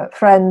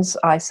friends,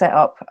 I set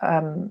up,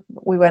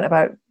 we went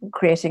about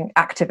creating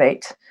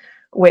Activate,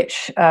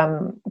 which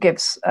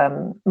gives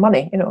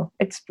money.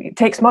 It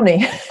takes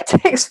money, it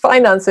takes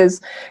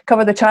finances,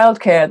 cover the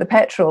childcare, the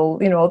petrol,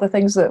 all the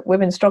things that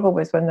women struggle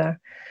with when they're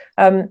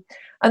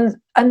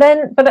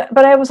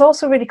but I was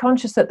also really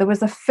conscious that there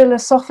was a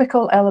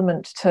philosophical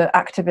element to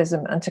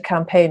activism and to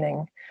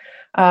campaigning.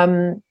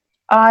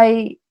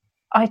 I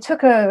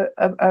took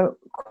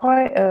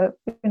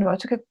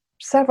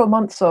several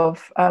months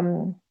of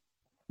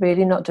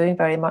really not doing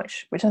very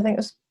much, which I think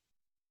was,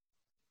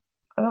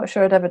 I'm not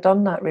sure I'd ever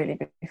done that really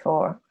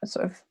before. I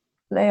sort of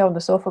lay on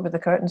the sofa with the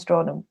curtains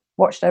drawn and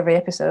watched every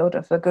episode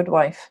of The Good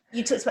Wife.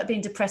 You talked about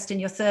being depressed in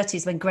your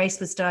 30s when Grace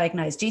was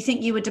diagnosed. Do you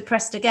think you were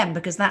depressed again?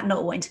 Because that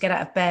not wanting to get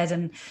out of bed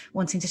and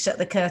wanting to shut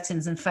the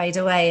curtains and fade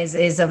away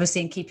is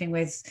obviously in keeping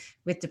with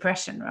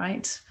depression,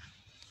 right?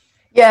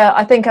 Yeah,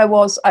 I think I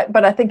was,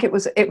 but I think it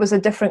was a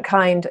different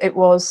kind. It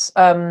was,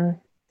 I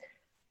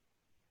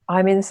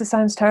mean, this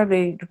sounds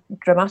terribly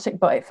dramatic,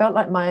 but it felt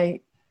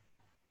like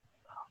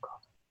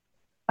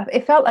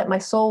it felt like my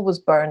soul was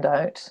burned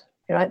out.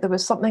 Right, there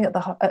was something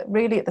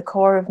really at the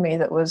core of me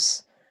that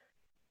was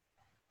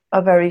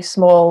a very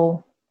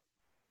small,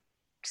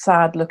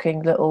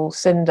 sad-looking little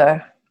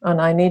cinder, and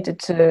I needed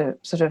to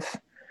sort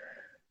of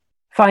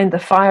find the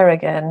fire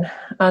again.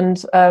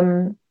 And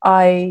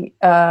I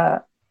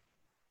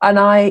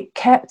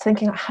kept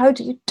thinking, how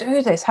do you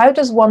do this? How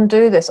does one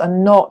do this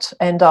and not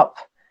end up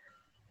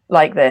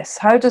like this?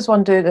 How does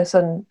one do this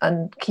and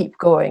keep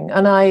going?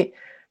 That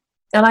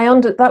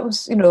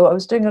was, I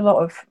was doing a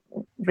lot of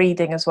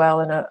reading as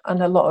well,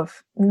 and a lot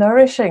of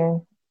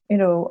nourishing.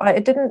 You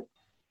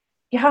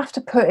have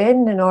to put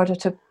in order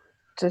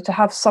to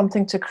have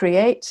something to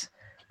create.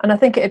 And I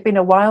think it had been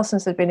a while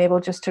since I'd been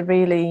able just to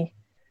really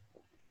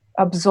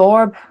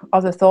absorb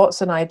other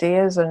thoughts and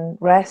ideas and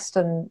rest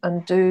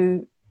and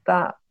do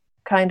that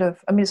kind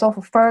of, I mean, it's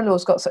awful.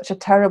 Furlough's got such a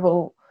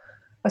terrible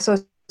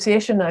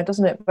association now,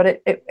 doesn't it?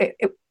 But it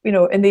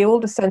in the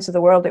oldest sense of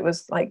the word, it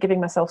was like giving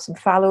myself some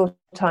fallow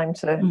time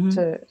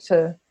to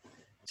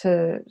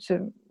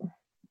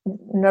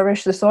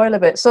nourish the soil a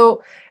bit.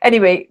 So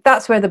anyway,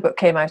 that's where the book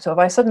came out of.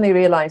 I suddenly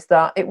realized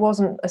that it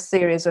wasn't a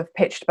series of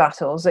pitched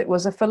battles. It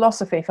was a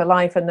philosophy for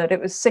life, and that it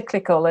was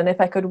cyclical. And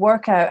if I could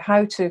work out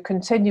how to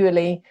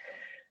continually,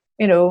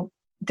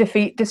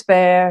 defeat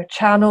despair,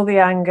 channel the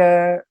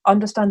anger,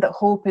 understand that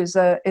hope is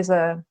a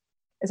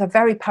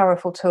very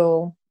powerful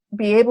tool,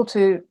 be able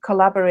to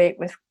collaborate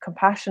with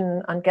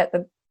compassion and get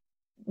the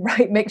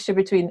right mixture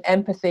between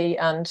empathy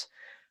and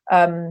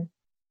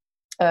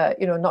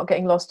not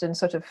getting lost in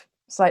sort of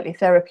slightly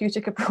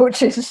therapeutic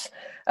approaches,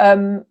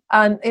 and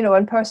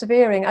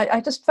persevering.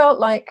 I just felt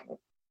like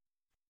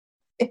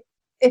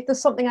if there's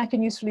something I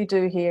can usefully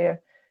do here,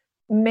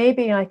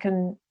 maybe I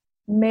can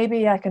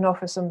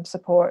offer some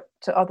support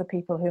to other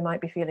people who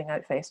might be feeling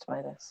outfaced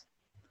by this.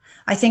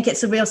 I think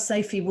it's a real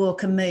Sophie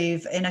Walker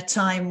move in a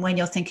time when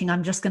you're thinking,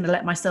 I'm just going to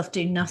let myself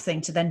do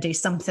nothing, to then do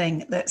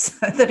something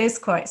that is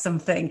quite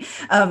something,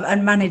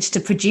 and manage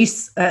to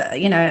produce,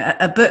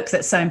 a book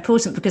that's so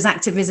important, because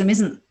activism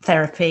isn't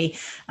therapy,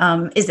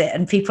 is it?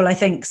 And people, I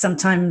think,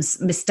 sometimes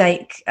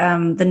mistake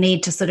the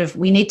need to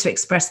we need to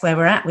express where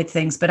we're at with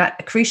things, but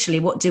crucially,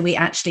 what do we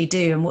actually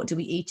do, and what do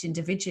we each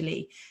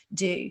individually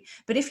do?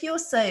 But if you're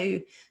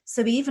so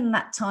even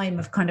that time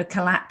of kind of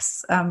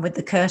collapse with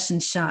the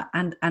curtains shut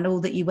and all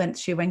that you went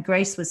through when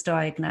Grace was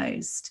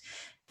diagnosed,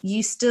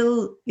 you're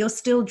still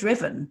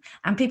driven.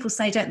 And people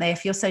say, don't they,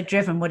 if you're so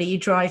driven, what are you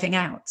driving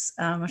out?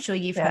 I'm sure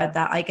you've heard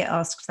that. I get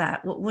asked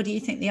that. What do you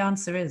think the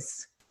answer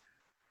is?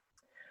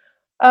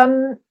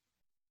 I've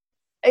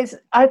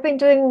been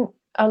doing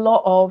a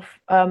lot of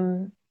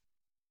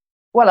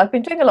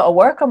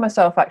work on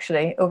myself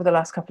actually over the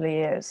last couple of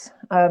years,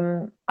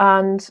 and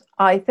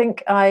I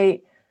think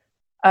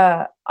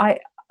I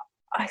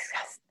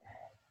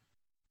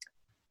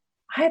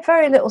had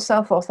very little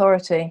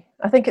self-authority.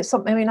 I think it's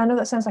something, I mean, I know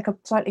that sounds like a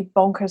slightly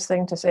bonkers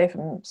thing to say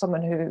from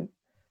someone who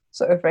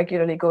sort of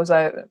regularly goes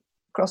out,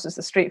 crosses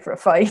the street for a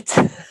fight.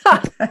 That's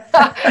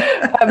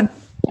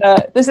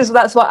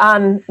what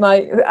Anne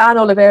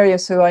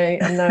Oliverius, who I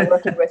am now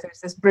working with,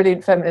 who's this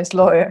brilliant feminist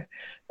lawyer,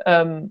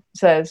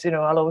 says, you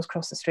know, I'll always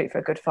cross the street for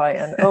a good fight,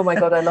 and oh my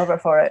god, I love her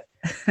for it.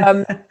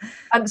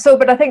 And so,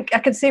 but I think I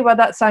can see why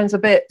that sounds a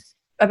bit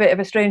of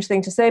a strange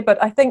thing to say,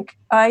 but I think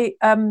I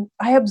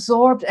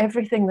absorbed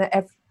everything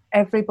that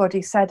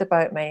everybody said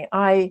about me.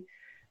 I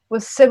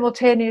was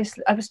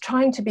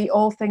trying to be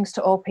all things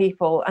to all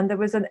people, and there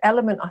was an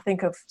element, I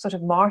think, of sort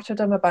of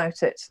martyrdom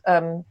about it.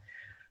 And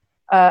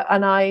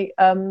I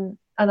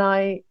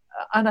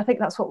think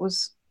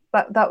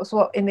that was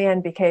what in the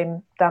end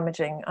became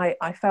damaging.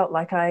 I felt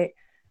like I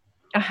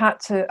had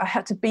to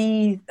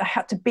be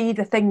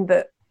the thing,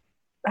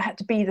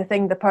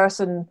 the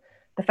person,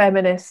 the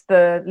feminist,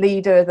 the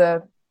leader,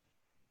 the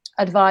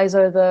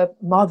advisor, the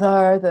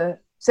mother, the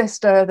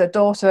sister, the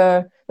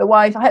daughter, the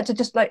wife. I had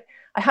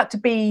to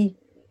be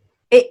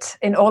it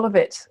in all of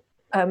it,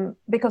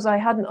 because I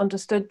hadn't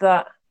understood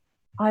that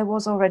I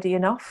was already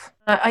enough.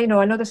 I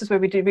know this is where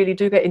we really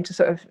do get into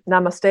sort of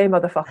namaste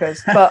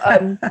motherfuckers, but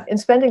in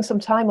spending some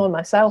time on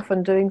myself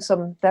and doing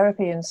some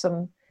therapy and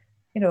some,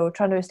 you know,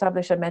 trying to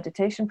establish a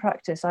meditation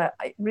practice,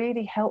 it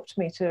really helped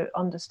me to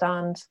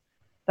understand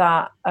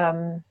that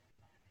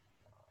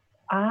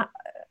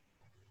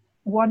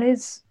one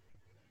is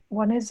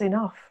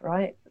enough,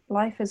 right?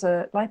 Life is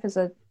a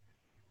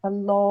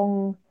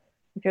long,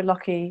 if you're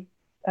lucky,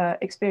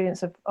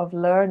 experience of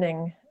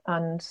learning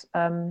and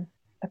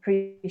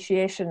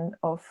appreciation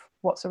of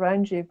what's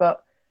around you,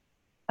 but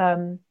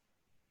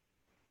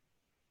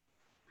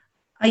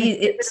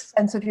it's a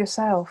sense of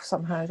yourself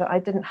somehow that I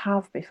didn't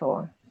have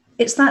before.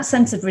 It's that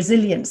sense of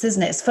resilience,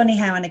 isn't it? It's funny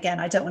how, and again,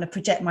 I don't want to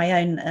project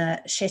my own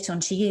shit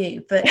onto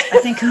you, but I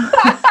think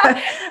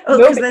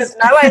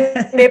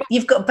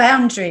you've got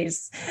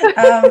boundaries.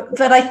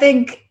 But I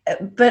think,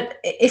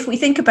 if we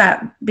think about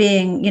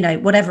being, you know,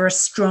 whatever a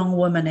strong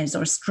woman is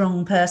or a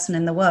strong person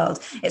in the world,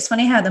 it's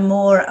funny how the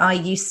more I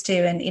used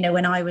to, and, you know,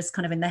 when I was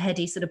kind of in the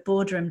heady sort of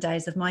boardroom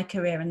days of my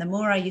career, and the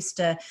more I used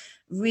to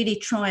really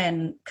try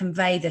and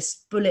convey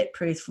this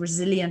bulletproof,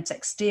 resilient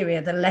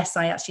exterior, the less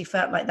I actually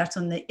felt like that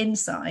on the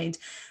inside.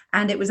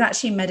 And it was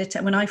actually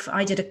when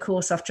I did a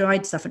course after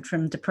I'd suffered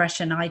from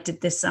depression. I did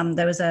this,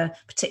 there was a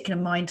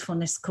particular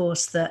mindfulness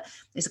course that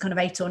is a kind of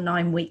 8 or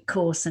 9 week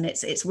course, and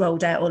it's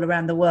rolled out all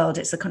around the world.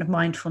 It's a kind of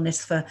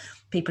mindfulness for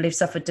people who've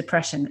suffered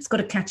depression. It's got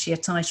a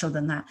catchier title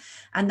than that.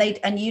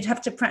 And you'd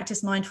have to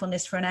practice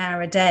mindfulness for an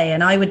hour a day.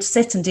 And I would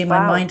sit and do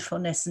my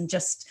mindfulness and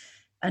just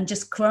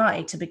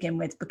cry to begin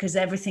with, because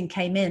everything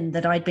came in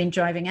that I'd been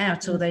driving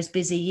out all those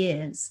busy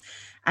years.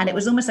 And it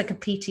was almost like a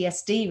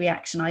PTSD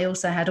reaction I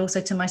also had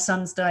to my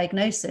son's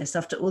diagnosis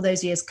after all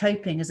those years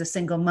coping as a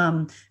single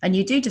mum. And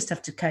you do just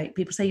have to cope.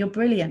 People say, you're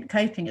brilliant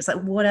coping. It's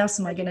like, what else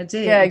am I going to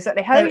do? Yeah,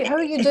 exactly. How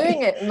are you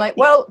doing it? And like,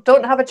 well,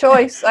 don't have a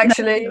choice,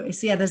 actually. No,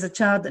 yeah, there's a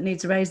child that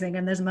needs raising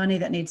and there's money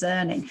that needs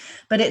earning.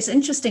 But it's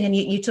interesting, and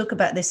you talk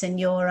about this in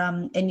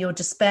your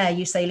despair.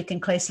 You say, looking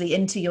closely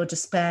into your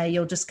despair,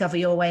 you'll discover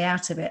your way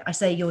out of it. I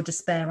say your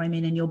despair, I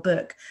mean in your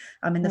book.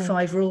 I'm in the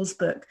 5 Rules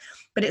book.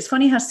 But it's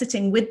funny how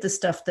sitting with the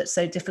stuff that's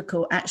so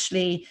difficult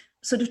actually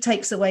sort of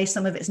takes away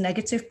some of its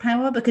negative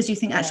power, because you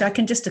think, actually, I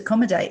can just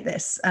accommodate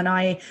this. And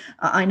I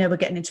know we're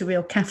getting into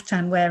real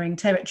caftan wearing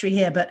territory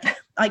here, but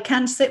I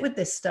can sit with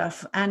this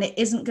stuff and it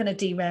isn't going to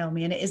derail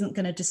me and it isn't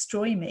going to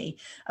destroy me.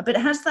 But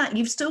it has that,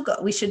 you've still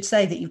got, we should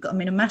say that you've got,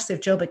 a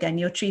massive job again.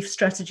 You're chief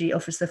strategy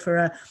officer for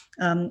a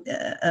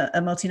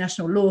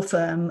multinational law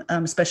firm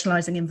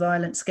specializing in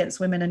violence against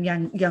women and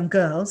young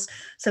girls.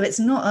 So it's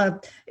not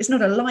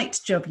a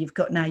light job you've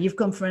got now. You've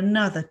gone for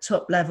another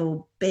top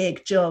level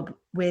big job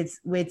with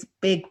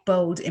big,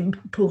 bold,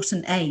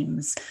 important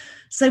aims.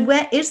 So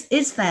where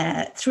is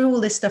there, through all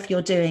this stuff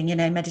you're doing,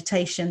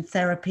 meditation,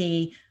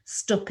 therapy,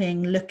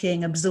 stopping,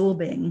 looking,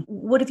 absorbing,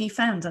 what have you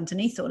found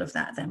underneath all of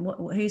that then?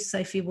 Who's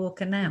Sophie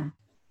Walker now?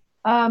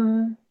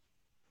 Oh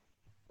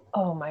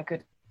my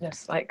goodness,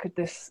 it's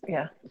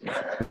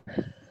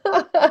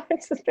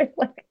just been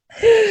like,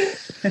 you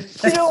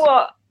know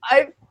what,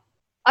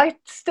 I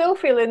still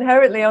feel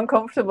inherently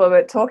uncomfortable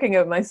about talking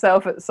of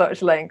myself at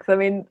such length. I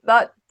mean,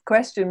 that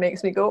question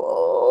makes me go,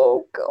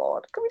 oh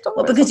God, can we talk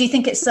about because you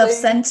think it's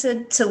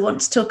self-centered to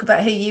want to talk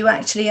about who you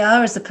actually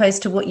are as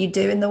opposed to what you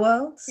do in the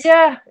world?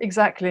 Yeah,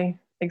 exactly.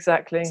 So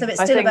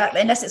it's still about,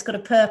 unless it's got a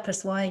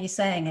purpose, why are you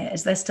saying it?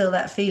 Is there still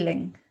that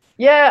feeling?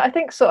 Yeah, I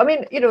think so. I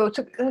mean, it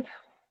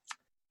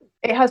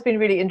has been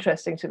really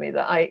interesting to me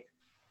that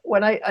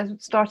when I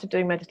started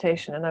doing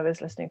meditation and I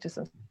was listening to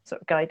some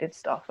sort of guided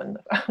stuff, and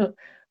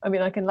I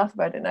mean, I can laugh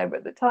about it now, but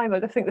at the time, I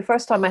think the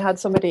first time I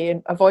had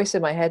a voice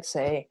in my head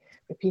say,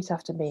 repeat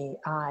after me,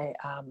 I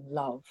am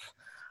love.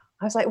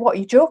 I was like, what, are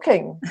you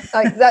joking?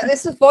 Like that,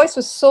 this voice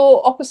was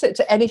so opposite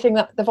to anything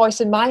that the voice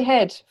in my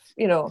head,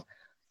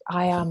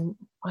 I am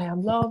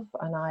love,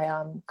 and I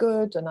am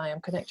good, and I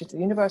am connected to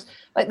the universe.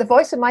 Like, the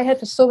voice in my head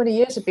for so many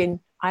years have been,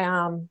 I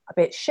am a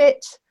bit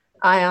shit,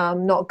 I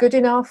am not good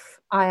enough,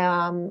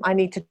 I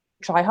need to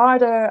try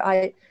harder.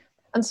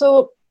 And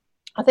so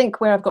I think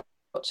where I've got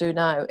to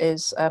now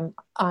is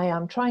I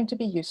am trying to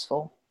be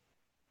useful,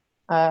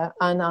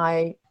 and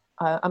I'm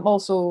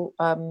also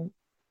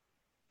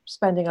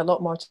spending a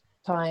lot more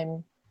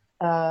time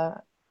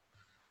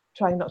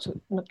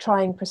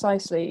trying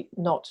precisely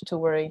not to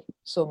worry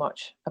so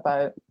much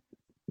about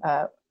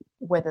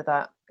whether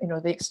that,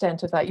 the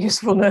extent of that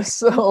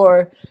usefulness,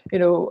 or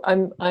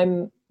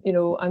I'm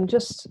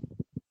just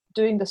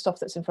doing the stuff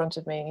that's in front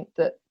of me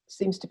that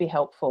seems to be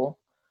helpful.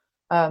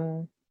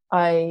 I'm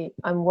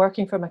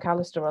working for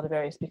McAllister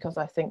Oliveris because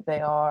I think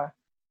they are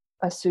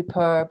a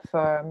superb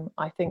firm.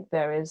 I think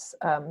there is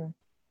an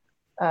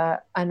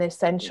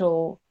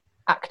essential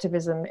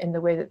activism in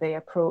the way that they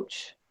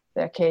approach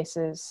their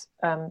cases.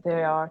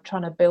 They are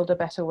trying to build a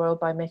better world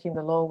by making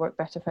the law work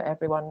better for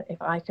everyone.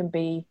 If I can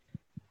be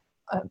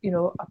a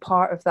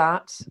part of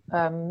that,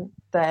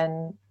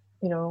 then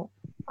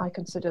I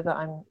consider that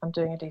I'm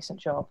doing a decent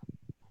job.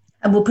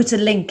 And we'll put a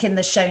link in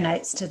the show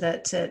notes to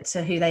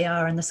who they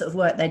are and the sort of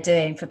work they're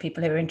doing for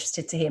people who are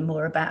interested to hear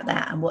more about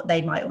that and what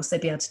they might also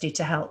be able to do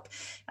to help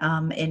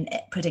in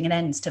putting an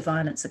end to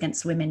violence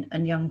against women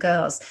and young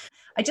girls.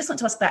 I just want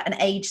to ask about an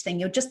age thing.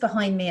 You're just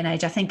behind me in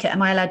age. I think,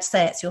 am I allowed to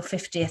say it's your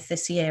 50th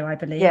this year, I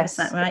believe? Yes, is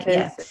that right? it is.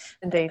 Yeah.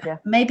 Indeed, yeah.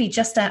 Maybe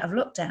just out of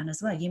lockdown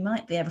as well, you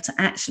might be able to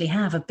actually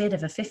have a bit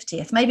of a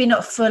 50th. Maybe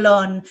not full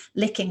on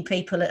licking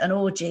people at an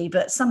orgy,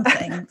 but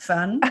something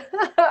fun.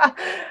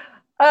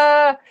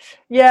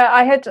 Yeah,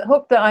 I had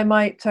hoped that I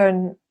might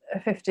turn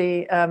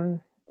 50 in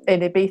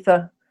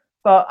Ibiza,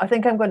 but I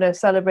think I'm going to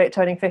celebrate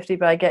turning 50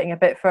 by getting a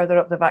bit further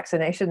up the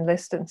vaccination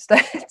list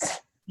instead.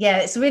 Yeah,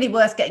 it's really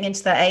worth getting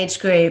into that age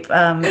group.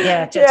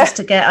 Just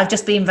to get, I've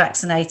just been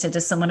vaccinated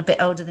as someone a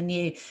bit older than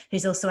you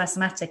who's also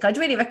asthmatic. I'd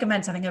really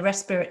recommend having a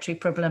respiratory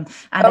problem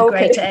at a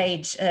great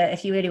age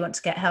if you really want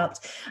to get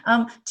helped.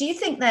 Do you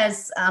think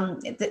there's, I'm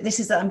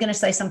going to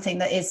say something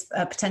that is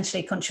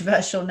potentially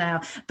controversial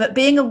now, but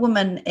being a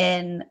woman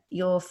in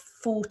your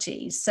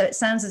 40s, so it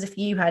sounds as if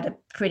you had a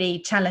pretty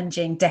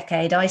challenging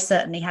decade. I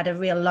certainly had a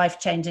real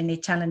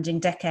life-changingly challenging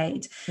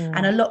decade.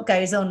 And a lot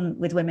goes on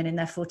with women in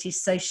their 40s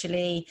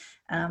socially,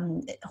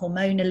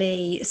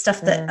 hormonally,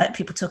 stuff that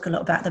people talk a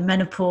lot about, the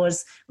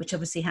menopause, which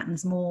obviously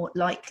happens more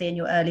likely in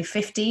your early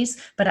 50s,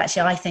 but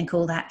actually I think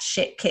all that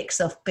shit kicks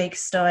off big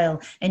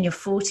style in your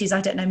 40s. I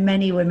don't know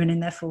many women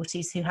in their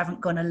 40s who haven't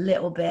gone a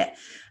little bit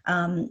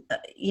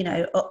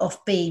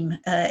off beam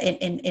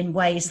in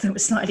ways that were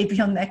slightly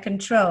beyond their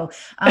control.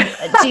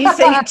 What do you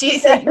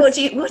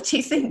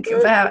think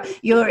about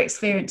your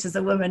experience as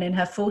a woman in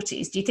her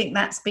 40s? Do you think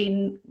that's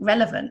been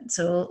relevant,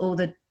 or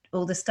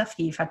all the stuff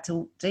you've had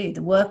to do,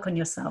 the work on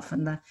yourself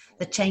and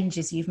the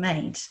changes you've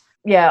made?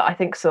 Yeah, I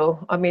think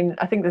so. I mean,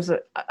 I think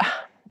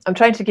I'm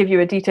trying to give you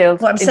a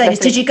detailed... What I'm saying is,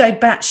 did you go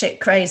batshit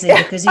crazy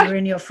because you were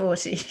in your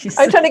 40s?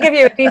 I'm trying to give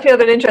you a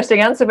detailed and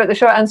interesting answer, but the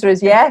short answer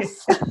is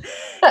yes.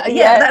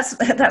 Yeah,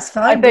 that's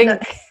fine.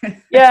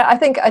 I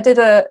think I did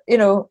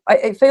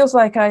it feels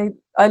like I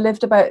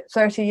lived about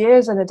 30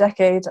 years in a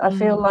decade. I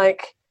feel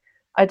like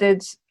I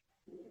did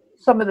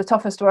some of the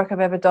toughest work I've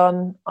ever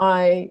done.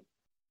 I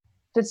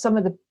did some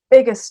of the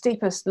biggest,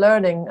 steepest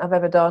learning I've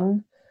ever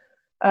done.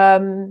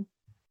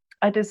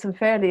 I did some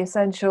fairly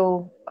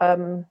essential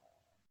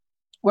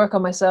work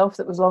on myself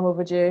that was long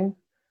overdue.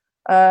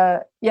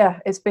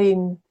 It's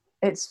been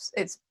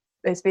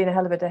a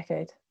hell of a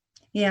decade.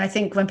 Yeah, I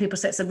think when people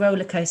say it's a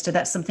roller coaster,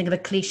 that's something of a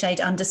cliched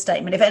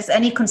understatement. If it's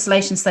any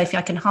consolation, Sophie,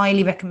 I can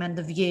highly recommend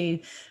The View.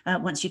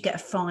 Once you get a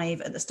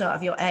 5 at the start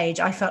of your age,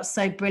 I felt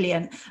so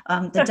brilliant.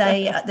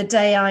 The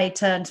day I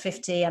turned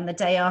 50 and the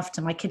day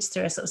after, my kids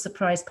threw a sort of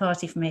surprise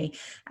party for me,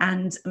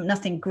 and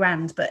nothing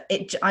grand, but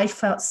I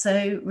felt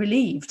so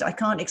relieved. I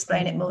can't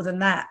explain it more than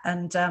that.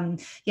 And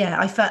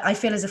I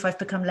feel as if I've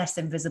become less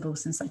invisible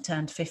since I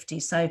turned 50.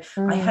 So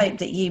I hope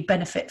that you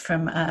benefit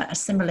from a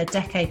similar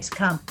decade to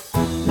come.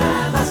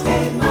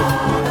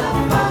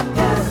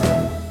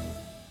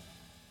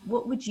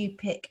 What would you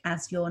pick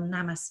as your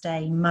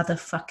namaste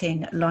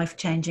motherfucking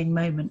life-changing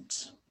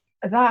moment?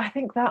 I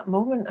think that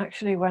moment,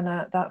 actually, when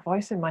that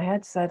voice in my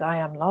head said, I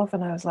am love,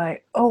 and I was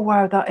like, oh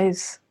wow, that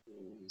is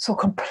so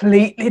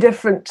completely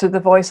different to the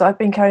voice I've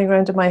been carrying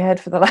around in my head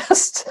for the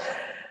last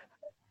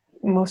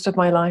most of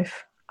my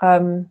life.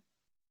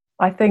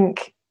 I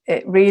think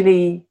it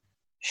really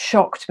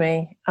shocked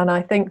me, and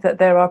I think that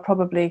there are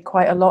probably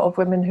quite a lot of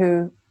women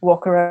who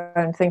walk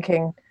around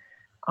thinking,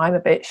 I'm a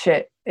bit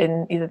shit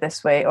in either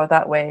this way or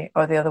that way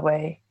or the other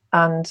way.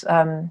 And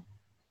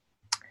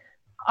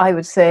I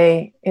would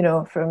say,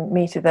 from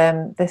me to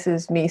them, this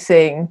is me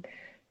saying,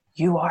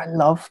 you are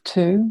love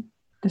too.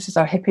 This is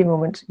our hippie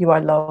moment. You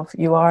are love.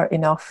 You are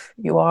enough.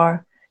 You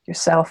are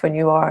yourself, and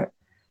you are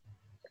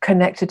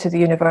connected to the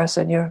universe,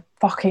 and you're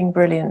fucking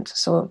brilliant.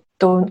 So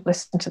don't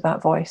listen to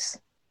that voice.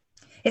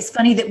 It's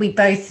funny that we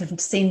both have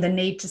seen the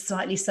need to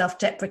slightly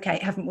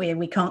self-deprecate, haven't we? And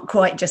we can't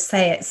quite just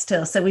say it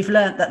still. So we've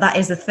learned that that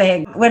is a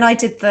thing. When I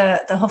did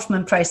the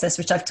Hoffman process,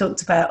 which I've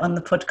talked about on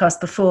the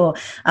podcast before,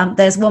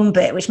 there's one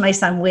bit which may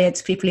sound weird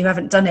to people who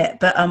haven't done it,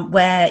 but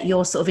where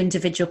your sort of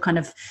individual kind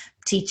of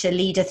teacher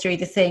leader through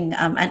the thing,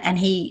 and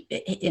he,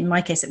 in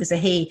my case, it was a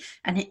he,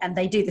 and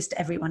they do this to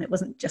everyone. It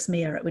wasn't just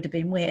me, or it would have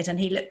been weird. And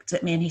he looked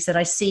at me and he said,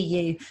 "I see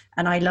you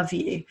and I love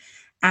you."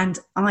 And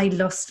I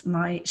lost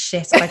my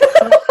shit.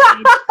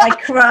 I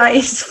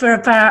cried for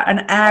about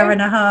an hour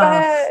and a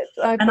half.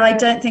 I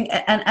don't think,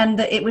 and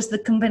it was the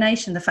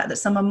combination, the fact that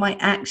someone might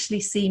actually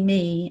see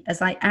me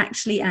as I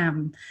actually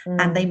am,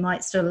 and they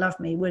might still love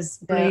me,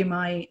 blew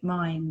my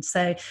mind.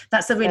 So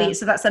that's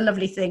that's a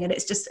lovely thing. And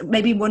it's just,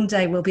 maybe one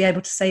day we'll be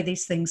able to say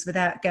these things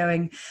without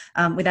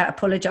without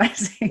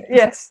apologizing,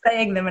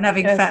 saying them and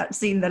having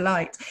seen the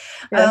light.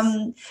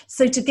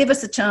 So to give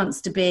us a chance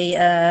to be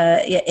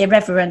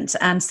irreverent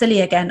and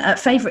silly again,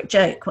 favorite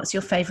joke. What's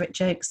your favorite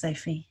joke,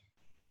 Sophie?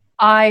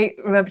 I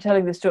remember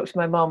telling this joke to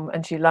my mum,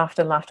 and she laughed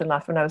and laughed and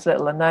laughed when I was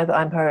little. And now that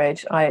I'm her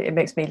age, it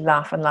makes me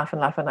laugh and laugh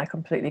and laugh, and I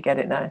completely get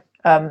it now.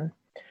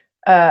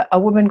 A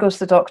woman goes to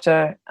the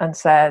doctor and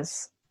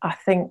says, "I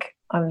think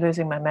I'm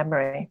losing my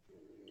memory."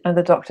 And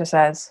the doctor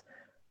says,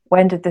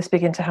 "When did this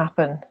begin to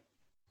happen?"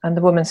 And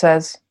the woman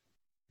says,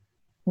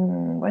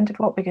 "When did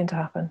what begin to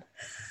happen?"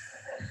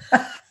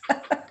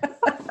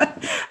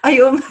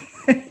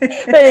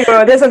 There you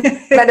go. There's a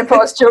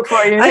menopause joke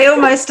for you. I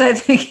almost don't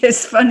think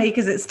it's funny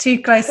because it's too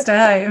close to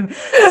home.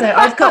 So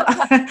I've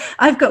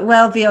got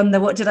well beyond the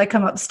 "what did I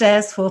come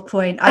upstairs for"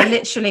 point.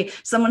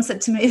 Someone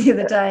said to me the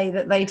other day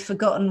that they'd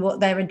forgotten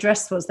what their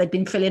address was. They'd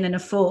been filling in a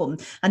form,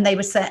 and they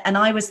were set. And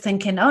I was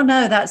thinking, oh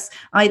no,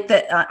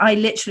 I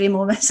literally am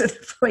almost at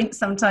the point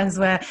sometimes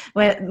where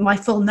my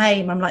full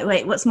name, I'm like,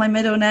 wait, what's my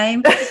middle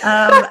name?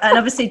 And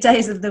obviously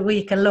days of the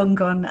week are long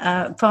gone,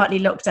 partly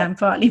lockdown,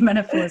 partly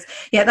menopause.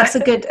 Yeah, that's a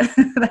good.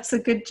 That's a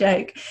good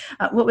joke.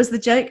 What was the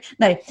joke?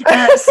 No.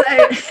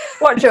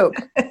 What joke?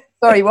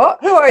 Sorry, what?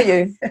 Who are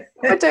you?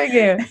 What are we doing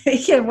here?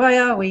 Yeah, why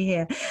are we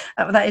here?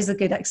 That is a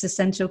good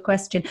existential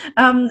question.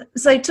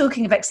 So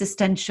talking of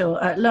existential,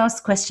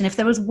 last question. If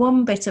there was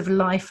one bit of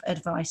life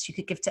advice you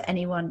could give to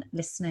anyone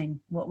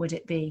listening, what would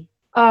it be?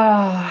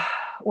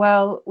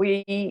 Well,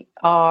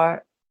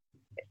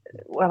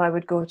 I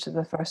would go to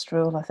the first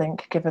rule, I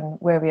think, given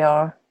where we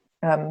are,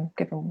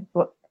 given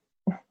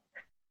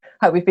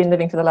how we've been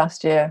living for the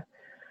last year.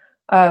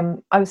 I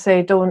would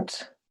say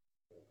don't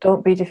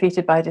be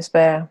defeated by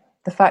despair.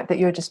 The fact that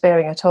you're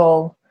despairing at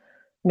all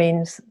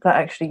means that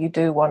actually you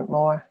do want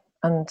more,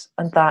 and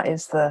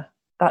that's the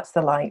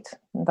light,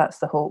 and that's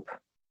the hope.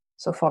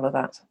 So follow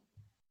that.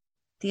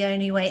 The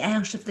only way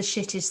out of the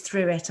shit is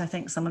through it. I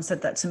think someone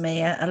said that to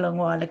me a long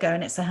while ago,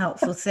 and it's a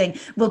helpful thing.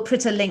 We'll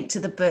put a link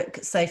to the book,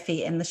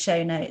 Sophie, in the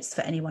show notes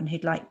for anyone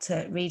who'd like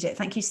to read it.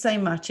 Thank you so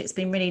much. It's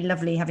been really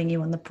lovely having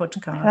you on the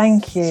podcast.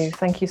 Thank you.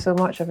 Thank you so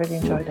much. I really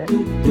enjoyed it.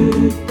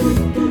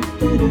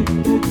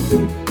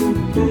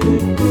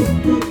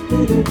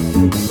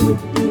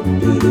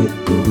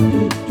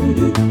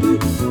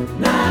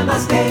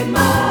 Namaste,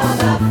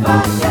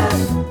 motherfucker.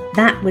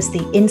 That was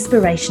the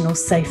inspirational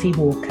Sophie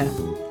Walker.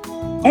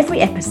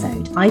 Every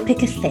episode, I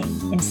pick a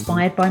thing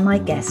inspired by my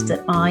guest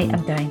that I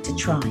am going to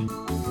try.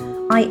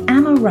 I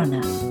am a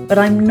runner, but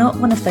I'm not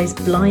one of those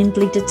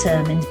blindly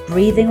determined,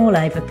 breathing all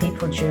over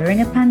people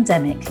during a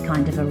pandemic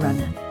kind of a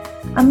runner.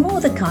 I'm more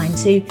the kind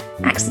who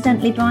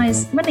accidentally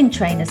buys running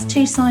trainers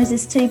 2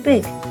 sizes too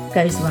big,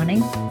 goes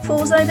running,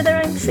 falls over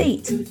their own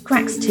feet,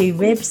 cracks 2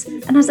 ribs,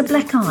 and has a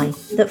black eye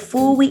that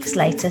 4 weeks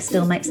later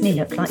still makes me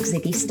look like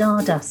Ziggy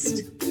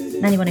Stardust.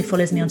 And anyone who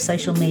follows me on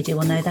social media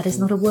will know that is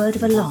not a word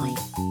of a lie.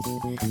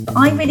 But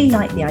I really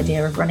like the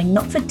idea of running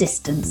not for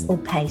distance or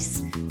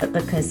pace, but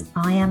because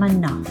I am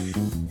enough.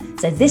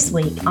 So this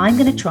week, I'm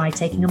going to try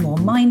taking a more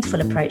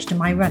mindful approach to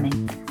my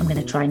running. I'm going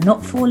to try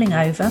not falling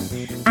over,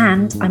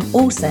 and I'm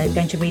also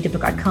going to read a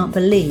book I can't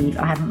believe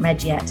I haven't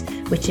read yet,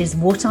 which is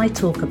What I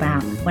Talk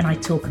About When I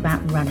Talk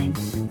About Running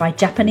by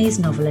Japanese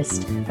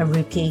novelist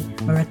Haruki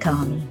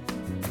Murakami.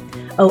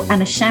 Oh,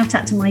 and a shout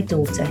out to my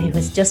daughter who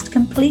has just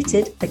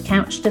completed the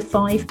Couch to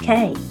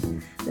 5K.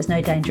 There's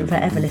no danger of her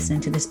ever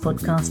listening to this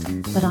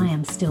podcast, but I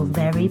am still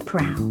very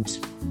proud.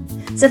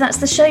 So that's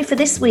the show for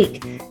this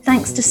week.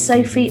 Thanks to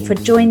Sophie for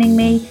joining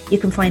me. You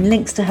can find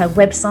links to her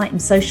website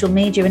and social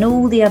media and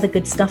all the other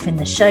good stuff in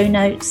the show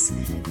notes.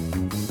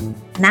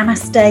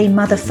 Namaste,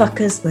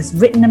 Motherfuckers was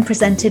written and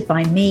presented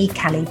by me,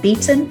 Callie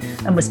Beaton,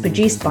 and was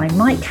produced by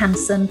Mike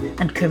Hansen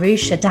and Karu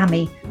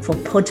Shadami for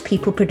Pod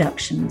People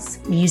Productions.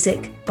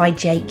 Music by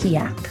Jake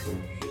Yap.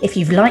 If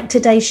you've liked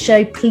today's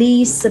show,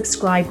 please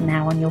subscribe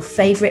now on your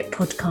favourite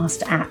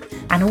podcast app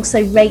and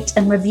also rate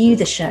and review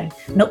the show,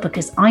 not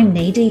because I'm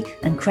needy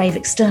and crave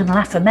external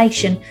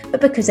affirmation, but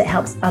because it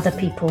helps other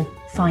people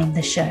find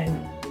the show.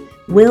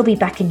 We'll be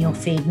back in your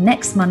feed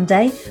next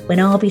Monday when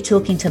I'll be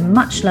talking to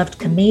much-loved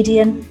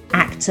comedian,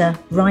 actor,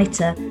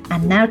 writer,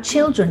 and now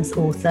children's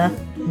author,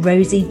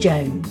 Rosie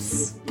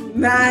Jones.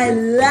 My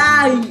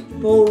light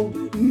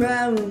bulb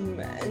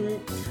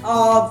moment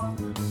of,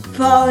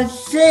 for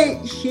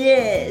 6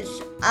 years,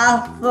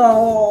 I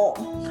thought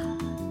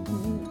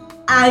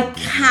I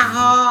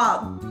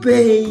can't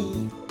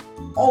be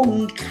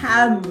on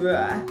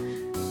camera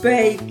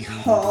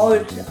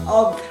because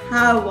of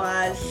how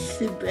I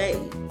speak.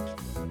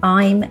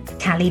 I'm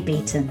Callie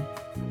Beaton.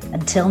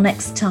 Until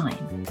next time,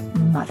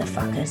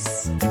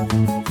 motherfuckers.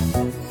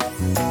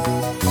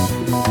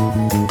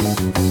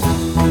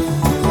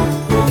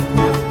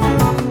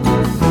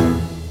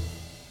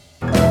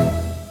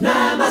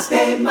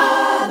 Namaste,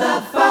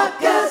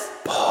 motherfuckers.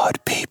 Pod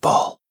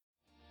people.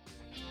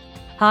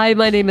 Hi,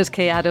 my name is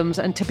Kay Adams,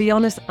 and to be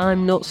honest,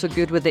 I'm not so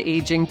good with the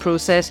ageing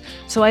process,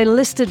 so I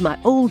enlisted my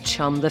old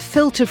chum, the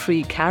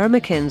filter-free Cara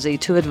McKenzie,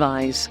 to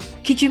advise.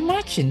 Could you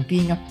imagine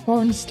being a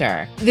porn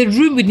star? The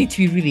room would need to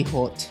be really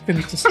hot for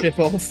me to strip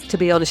off. To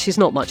be honest, she's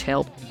not much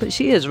help, but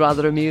she is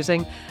rather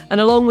amusing.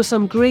 And along with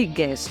some great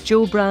guests,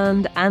 Joe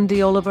Brand,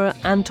 Andy Oliver,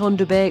 Anton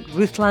Dubeck,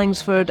 Ruth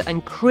Langsford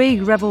and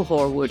Craig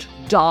Revel-Horwood,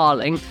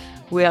 darling,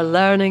 we are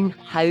learning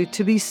how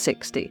to be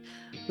 60.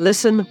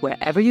 Listen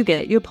wherever you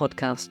get your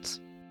podcasts.